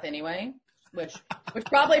sociopath anyway, which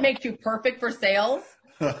probably makes you perfect for sales.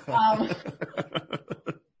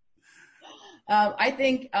 I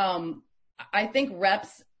think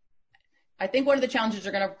reps. I think one of the challenges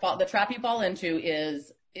the trap you fall into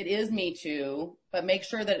is it is Me Too, but make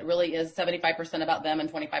sure that it really is 75% about them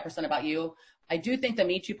and 25% about you. I do think the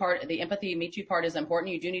Me Too part, the empathy Me Too part is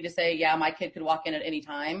important. You do need to say, yeah, my kid could walk in at any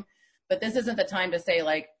time, but this isn't the time to say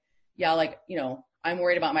I'm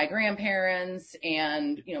worried about my grandparents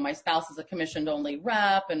and, my spouse is a commissioned only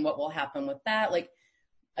rep and what will happen with that.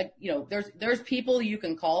 There's people you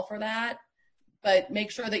can call for that, but make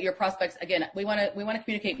sure that your prospects, again, we want to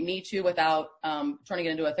communicate Me Too without turning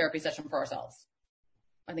it into a therapy session for ourselves.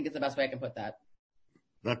 I think it's the best way I can put that.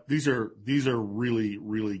 These are really,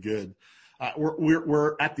 really good.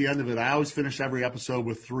 We're at the end of it. I always finish every episode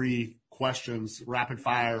with 3 questions, rapid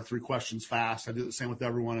fire, 3 questions fast. I do the same with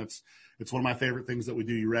everyone. It's one of my favorite things that we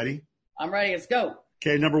do. You ready? I'm ready. Let's go.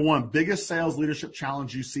 Okay. Number 1, biggest sales leadership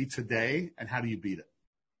challenge you see today, and how do you beat it?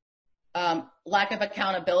 Lack of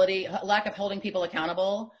accountability, lack of holding people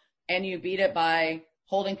accountable, and you beat it by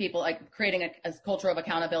holding people, creating a culture of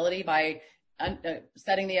accountability by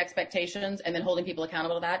setting the expectations and then holding people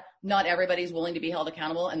accountable to that. Not everybody's willing to be held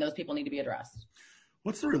accountable, and those people need to be addressed.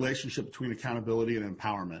 What's the relationship between accountability and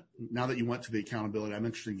empowerment? Now that you went to the accountability, I'm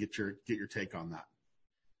interested in get your take on that.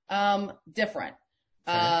 Different.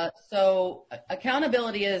 Okay. So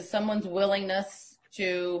accountability is someone's willingness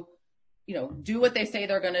to, do what they say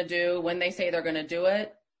they're going to do when they say they're going to do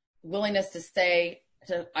it. Willingness to say,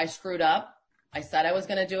 I screwed up. I said I was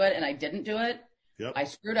going to do it and I didn't do it. Yep. I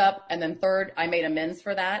screwed up. And then third, I made amends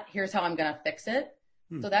for that. Here's how I'm going to fix it.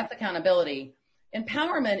 So that's accountability.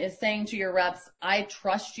 Empowerment is saying to your reps, I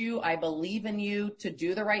trust you. I believe in you to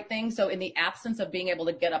do the right thing. So in the absence of being able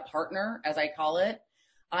to get a partner, as I call it,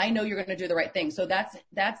 I know you're going to do the right thing. So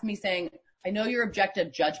that's me saying, I know your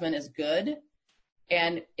objective judgment is good.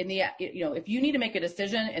 And if you need to make a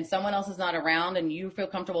decision and someone else is not around and you feel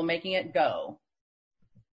comfortable making it, go.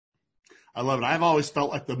 I love it. I've always felt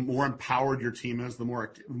like the more empowered your team is, the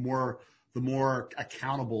more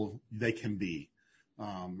accountable they can be.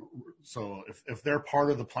 So if they're part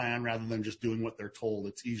of the plan rather than just doing what they're told,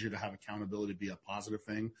 it's easier to have accountability be a positive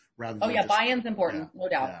thing rather than buy-in's important, no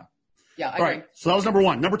doubt. Yeah, I agree. All right. So that was number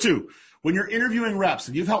 1. Number 2, when you're interviewing reps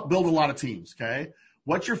and you've helped build a lot of teams, okay,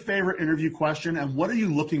 what's your favorite interview question and what are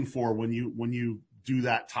you looking for when you do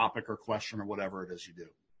that topic or question or whatever it is you do?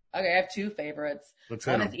 Okay, I have 2 favorites.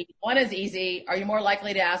 One is easy. Are you more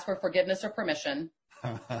likely to ask for forgiveness or permission?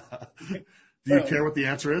 Do you care what the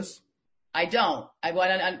answer is? I don't.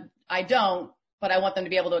 I don't, but I want them to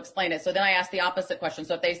be able to explain it. So then I ask the opposite question.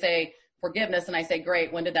 So if they say forgiveness and I say,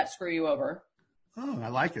 great, when did that screw you over? Oh, I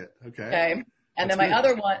like it. Okay. Okay. And then my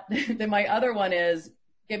other one is,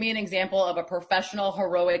 give me an example of a professional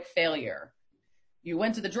heroic failure. You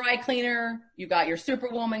went to the dry cleaner, you got your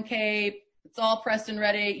Superwoman cape, It's all pressed and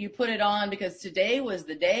ready. You put it on because today was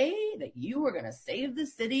the day that you were going to save the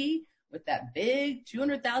city with that big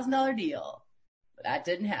 $200,000 deal. But that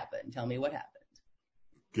didn't happen. Tell me what happened.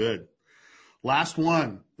 Good. Last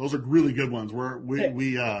one. Those are really good ones.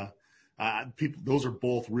 People, those are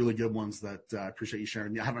both really good ones that I appreciate you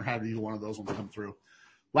sharing. I haven't had either one of those ones come through.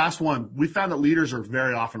 Last one. We found that leaders are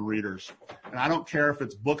very often readers. And I don't care if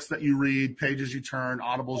it's books that you read, pages you turn,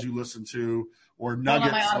 audibles you listen to, or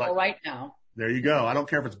nuggets. I'm on my Audible right now. There you go. I don't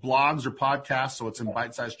care if it's blogs or podcasts, so it's in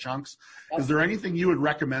bite-sized chunks. Is there anything you would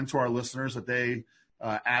recommend to our listeners that they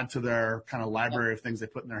add to their kind of library of things they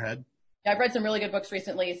put in their head? Yeah, I've read some really good books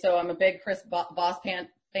recently, so I'm a big Chris Voss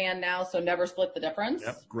fan now, so Never Split the Difference.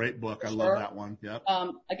 Yep, great book. I love that one. Yep.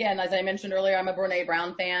 Again, as I mentioned earlier, I'm a Brene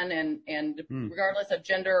Brown fan, and regardless of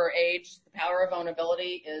gender or age, the power of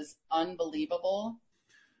vulnerability is unbelievable.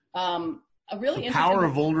 The power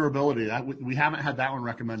of vulnerability. We haven't had that one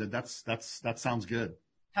recommended. That sounds good.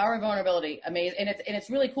 Power of vulnerability, amazing, and it's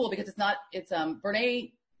really cool because it's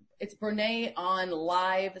Brene on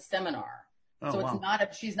live seminar. Oh, so it's wow.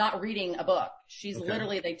 She's not reading a book. She's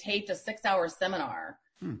literally, they taped a 6-hour seminar,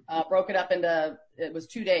 broke it up into, it was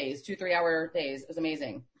 2 days, 3-hour days. It was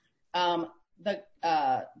amazing.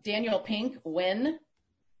 Daniel Pink, When.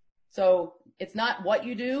 So it's not what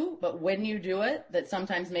you do, but when you do it, that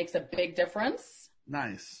sometimes makes a big difference.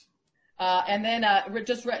 Nice. And then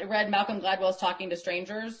just read Malcolm Gladwell's Talking to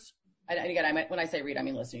Strangers. When I say read, I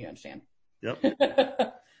mean listen, you understand. Yep.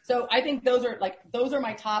 So I think those are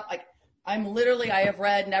my top, I have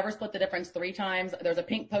read Never Split the Difference 3 times. There's a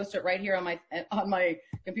pink Post-it right here on my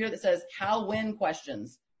computer that says how when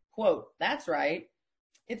questions. Quote, that's right.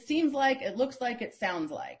 It seems like, it looks like, it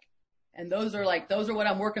sounds like. And those are what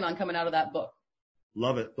I'm working on coming out of that book.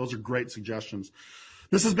 Love it. Those are great suggestions.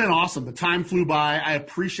 This has been awesome. The time flew by. I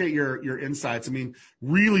appreciate your insights. I mean,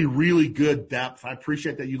 really, really good depth. I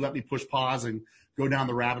appreciate that you let me push pause and go down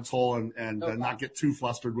the rabbit's hole and not get too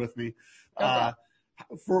flustered with me.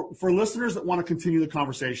 For listeners that want to continue the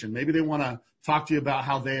conversation, maybe they want to talk to you about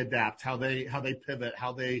how they adapt, how they pivot,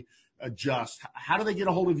 how they adjust. How do they get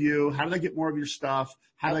a hold of you? How do they get more of your stuff?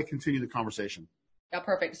 How do they continue the conversation? Yeah,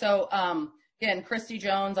 perfect. So, again, Christy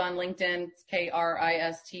Jones on LinkedIn,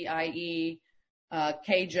 Kristie,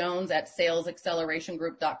 K Jones at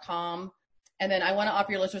salesaccelerationgroup.com. And then I want to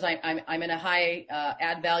offer your listeners, I'm in a high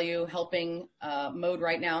add value helping mode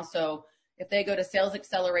right now. So if they go to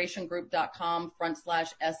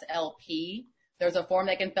salesaccelerationgroup.com/SLP, there's a form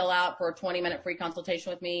they can fill out for a 20-minute free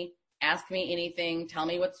consultation with me. Ask me anything. Tell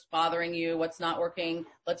me what's bothering you, what's not working.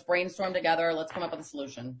 Let's brainstorm together. Let's come up with a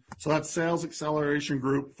solution. So that's Sales Acceleration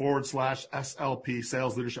Group /SLP,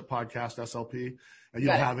 Sales Leadership Podcast, SLP. And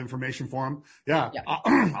you'll have information for them. Yeah.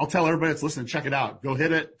 I'll tell everybody that's listening, check it out. Go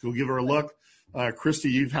hit it. Go give her a look. Kristie,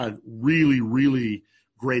 you've had really, really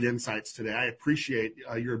great insights today. I appreciate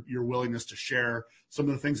your willingness to share some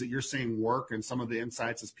of the things that you're seeing work and some of the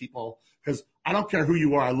insights as people, because I don't care who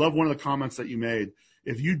you are. I love one of the comments that you made.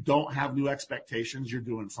 If you don't have new expectations, you're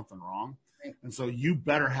doing something wrong. Right. And so you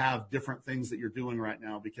better have different things that you're doing right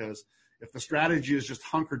now, because if the strategy is just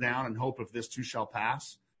hunker down and hope if this too shall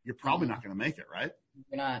pass, you're probably not going to make it, right?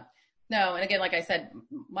 You're not. No. And again, like I said,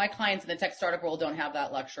 my clients in the tech startup world don't have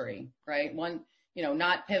that luxury, right?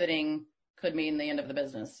 Not pivoting could mean the end of the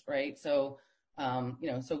business, right? So,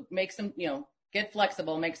 so make some, get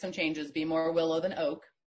flexible, make some changes, be more willow than oak.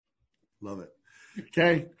 Love it.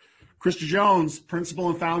 Okay. Kristie Jones, principal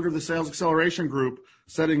and founder of the Sales Acceleration Group,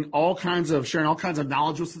 sharing all kinds of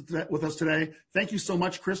knowledge with us today. Thank you so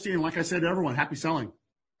much, Kristie. And like I said to everyone, happy selling.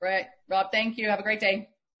 Right. Rob, thank you. Have a great day.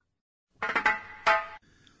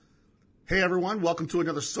 Hey, everyone. Welcome to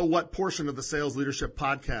another So What portion of the Sales Leadership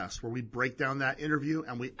Podcast, where we break down that interview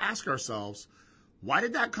and we ask ourselves, why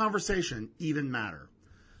did that conversation even matter?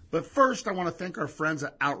 But first, I want to thank our friends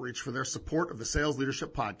at Outreach for their support of the Sales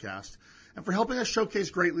Leadership Podcast and for helping us showcase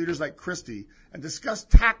great leaders like Kristie and discuss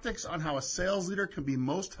tactics on how a sales leader can be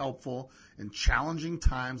most helpful in challenging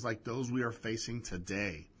times like those we are facing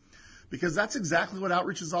today. Because that's exactly what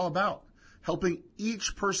Outreach is all about, helping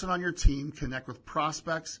each person on your team connect with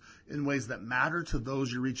prospects in ways that matter to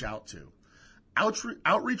those you reach out to.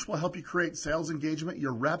 Outreach will help you create sales engagement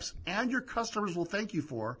your reps and your customers will thank you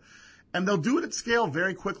for, and they'll do it at scale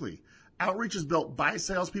very quickly. Outreach is built by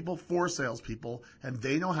salespeople for salespeople, and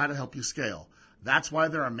they know how to help you scale. That's why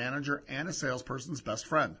they're a manager and a salesperson's best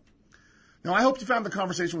friend. Now, I hope you found the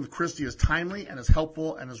conversation with Kristie as timely and as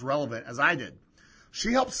helpful and as relevant as I did.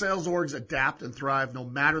 She helps sales orgs adapt and thrive no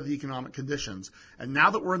matter the economic conditions. And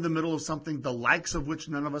now that we're in the middle of something the likes of which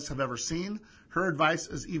none of us have ever seen, her advice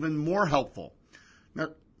is even more helpful. Now,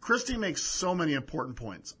 Christy makes so many important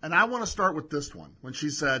points. And I want to start with this one when she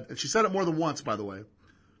said, and she said it more than once, by the way,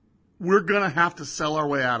 we're going to have to sell our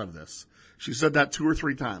way out of this. She said that 2 or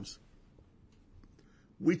 3 times.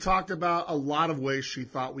 We talked about a lot of ways she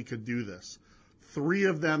thought we could do this. 3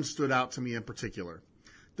 of them stood out to me in particular.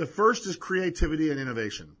 The first is creativity and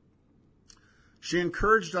innovation. She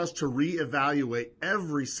encouraged us to reevaluate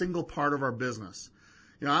every single part of our business.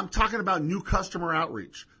 I'm talking about new customer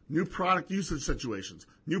outreach, new product usage situations,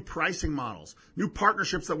 new pricing models, new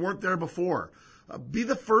partnerships that weren't there before. Be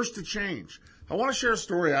the first to change. I want to share a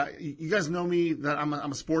story. You guys know me that I'm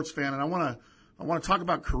a sports fan, and I want to talk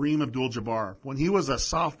about Kareem Abdul-Jabbar. When he was a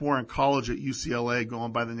sophomore in college at UCLA,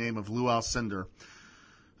 going by the name of Lew Alcindor,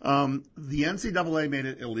 the NCAA made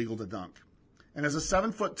it illegal to dunk. And as a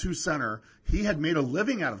 7'2" center, he had made a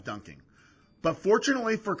living out of dunking. But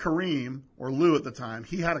fortunately for Kareem, or Lou at the time,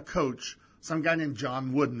 he had a coach, some guy named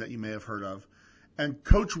John Wooden that you may have heard of. And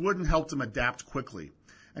Coach Wooden helped him adapt quickly.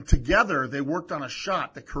 And together, they worked on a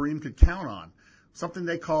shot that Kareem could count on, something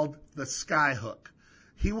they called the sky hook.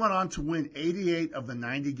 He went on to win 88 of the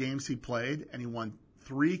 90 games he played, and he won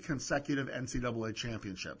 3 consecutive NCAA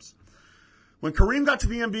championships. When Kareem got to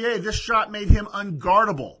the NBA, this shot made him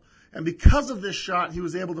unguardable. And because of this shot, he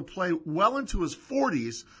was able to play well into his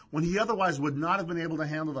 40s when he otherwise would not have been able to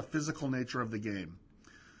handle the physical nature of the game.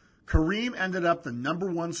 Kareem ended up the number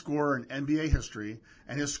 1 scorer in NBA history,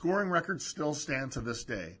 and his scoring records still stand to this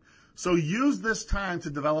day. So use this time to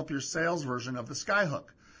develop your sales version of the skyhook.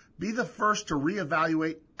 Be the first to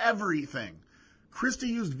reevaluate everything. Christy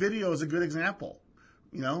used video as a good example.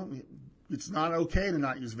 It's not okay to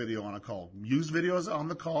not use video on a call. Use videos on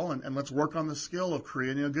the call, and let's work on the skill of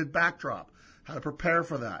creating a good backdrop, how to prepare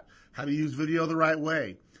for that, how to use video the right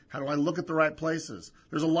way, how do I look at the right places.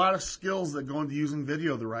 There's a lot of skills that go into using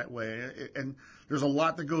video the right way, and there's a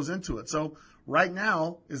lot that goes into it. So right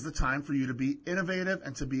now is the time for you to be innovative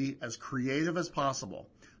and to be as creative as possible.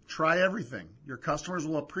 Try everything. Your customers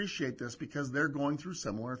will appreciate this because they're going through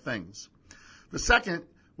similar things. The second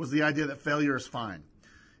was the idea that failure is fine.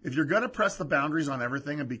 If you're going to press the boundaries on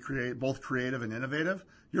everything and be both creative and innovative,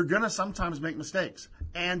 you're going to sometimes make mistakes.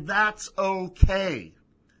 And that's okay.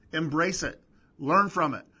 Embrace it. Learn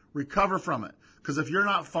from it. Recover from it. Because if you're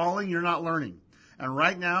not falling, you're not learning. And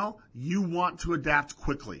right now, you want to adapt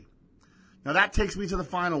quickly. Now that takes me to the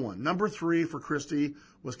final one. Number 3 for Christy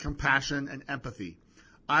was compassion and empathy.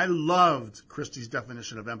 I loved Christy's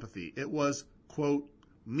definition of empathy. It was, quote,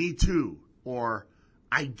 me too, or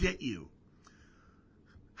I get you.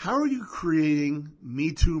 How are you creating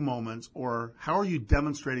Me Too moments, or how are you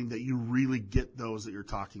demonstrating that you really get those that you're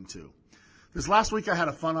talking to? This last week, I had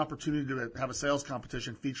a fun opportunity to have a sales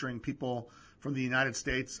competition featuring people from the United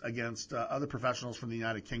States against other professionals from the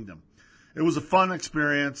United Kingdom. It was a fun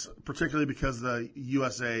experience, particularly because the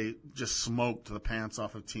USA just smoked the pants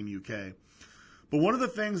off of Team UK. But one of the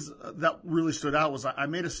things that really stood out was I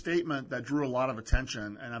made a statement that drew a lot of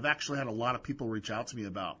attention, and I've actually had a lot of people reach out to me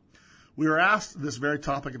about. We were asked this very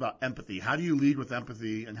topic about empathy. How do you lead with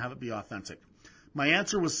empathy and have it be authentic? My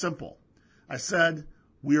answer was simple. I said,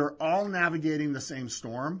 we are all navigating the same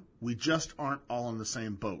storm. We just aren't all in the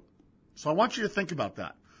same boat. So I want you to think about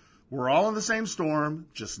that. We're all in the same storm,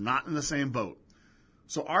 just not in the same boat.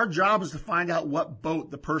 So our job is to find out what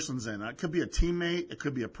boat the person's in. It could be a teammate, it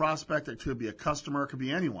could be a prospect, it could be a customer, it could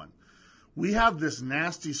be anyone. We have this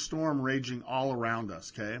nasty storm raging all around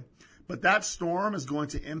us, okay? But that storm is going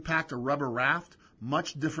to impact a rubber raft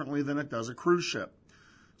much differently than it does a cruise ship.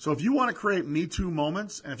 So if you want to create Me Too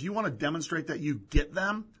moments, and if you want to demonstrate that you get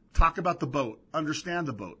them, talk about the boat, understand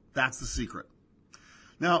the boat. That's the secret.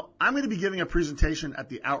 Now, I'm going to be giving a presentation at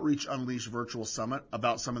the Outreach Unleashed Virtual Summit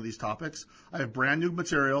about some of these topics. I have brand new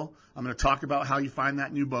material. I'm going to talk about how you find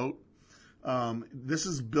that new boat. This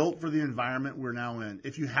is built for the environment we're now in.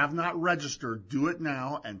 If you have not registered, do it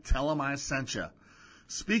now and tell them I sent you.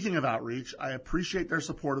 Speaking of Outreach, I appreciate their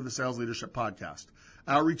support of the Sales Leadership Podcast.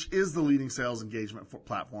 Outreach is the leading sales engagement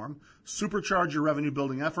platform. Supercharge your revenue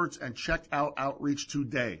building efforts and check out Outreach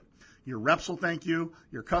today. Your reps will thank you,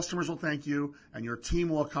 your customers will thank you, and your team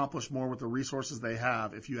will accomplish more with the resources they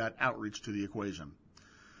have if you add Outreach to the equation.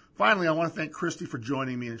 Finally, I want to thank Christy for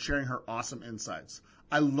joining me and sharing her awesome insights.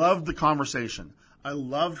 I loved the conversation. I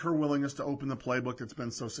loved her willingness to open the playbook that's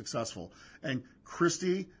been so successful. And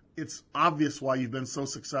Christy, it's obvious why you've been so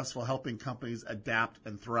successful helping companies adapt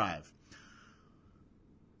and thrive.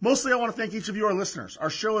 Mostly, I want to thank each of you, our listeners. Our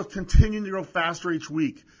show is continuing to grow faster each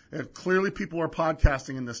week. And clearly, people are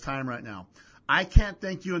podcasting in this time right now. I can't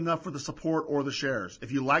thank you enough for the support or the shares.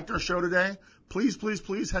 If you liked our show today, please, please,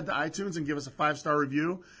 please head to iTunes and give us a 5-star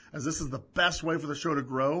review, as this is the best way for the show to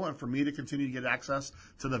grow and for me to continue to get access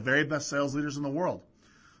to the very best sales leaders in the world.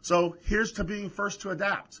 So here's to being first to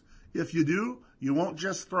adapt. If you do, you won't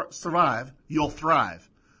just survive, you'll thrive.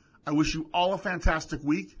 I wish you all a fantastic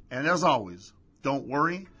week, and as always, don't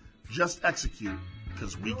worry, just execute,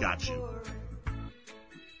 because we got you.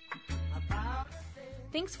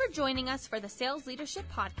 Thanks for joining us for the Sales Leadership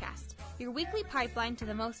Podcast, your weekly pipeline to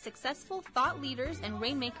the most successful thought leaders and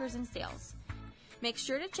rainmakers in sales. Make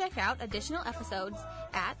sure to check out additional episodes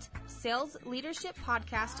at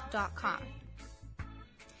salesleadershippodcast.com.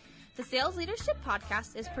 The Sales Leadership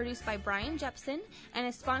Podcast is produced by Brian Jepson and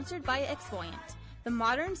is sponsored by Xvoyant, the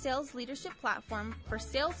modern sales leadership platform for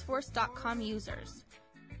Salesforce.com users.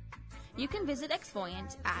 You can visit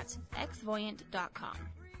Xvoyant at xvoyant.com.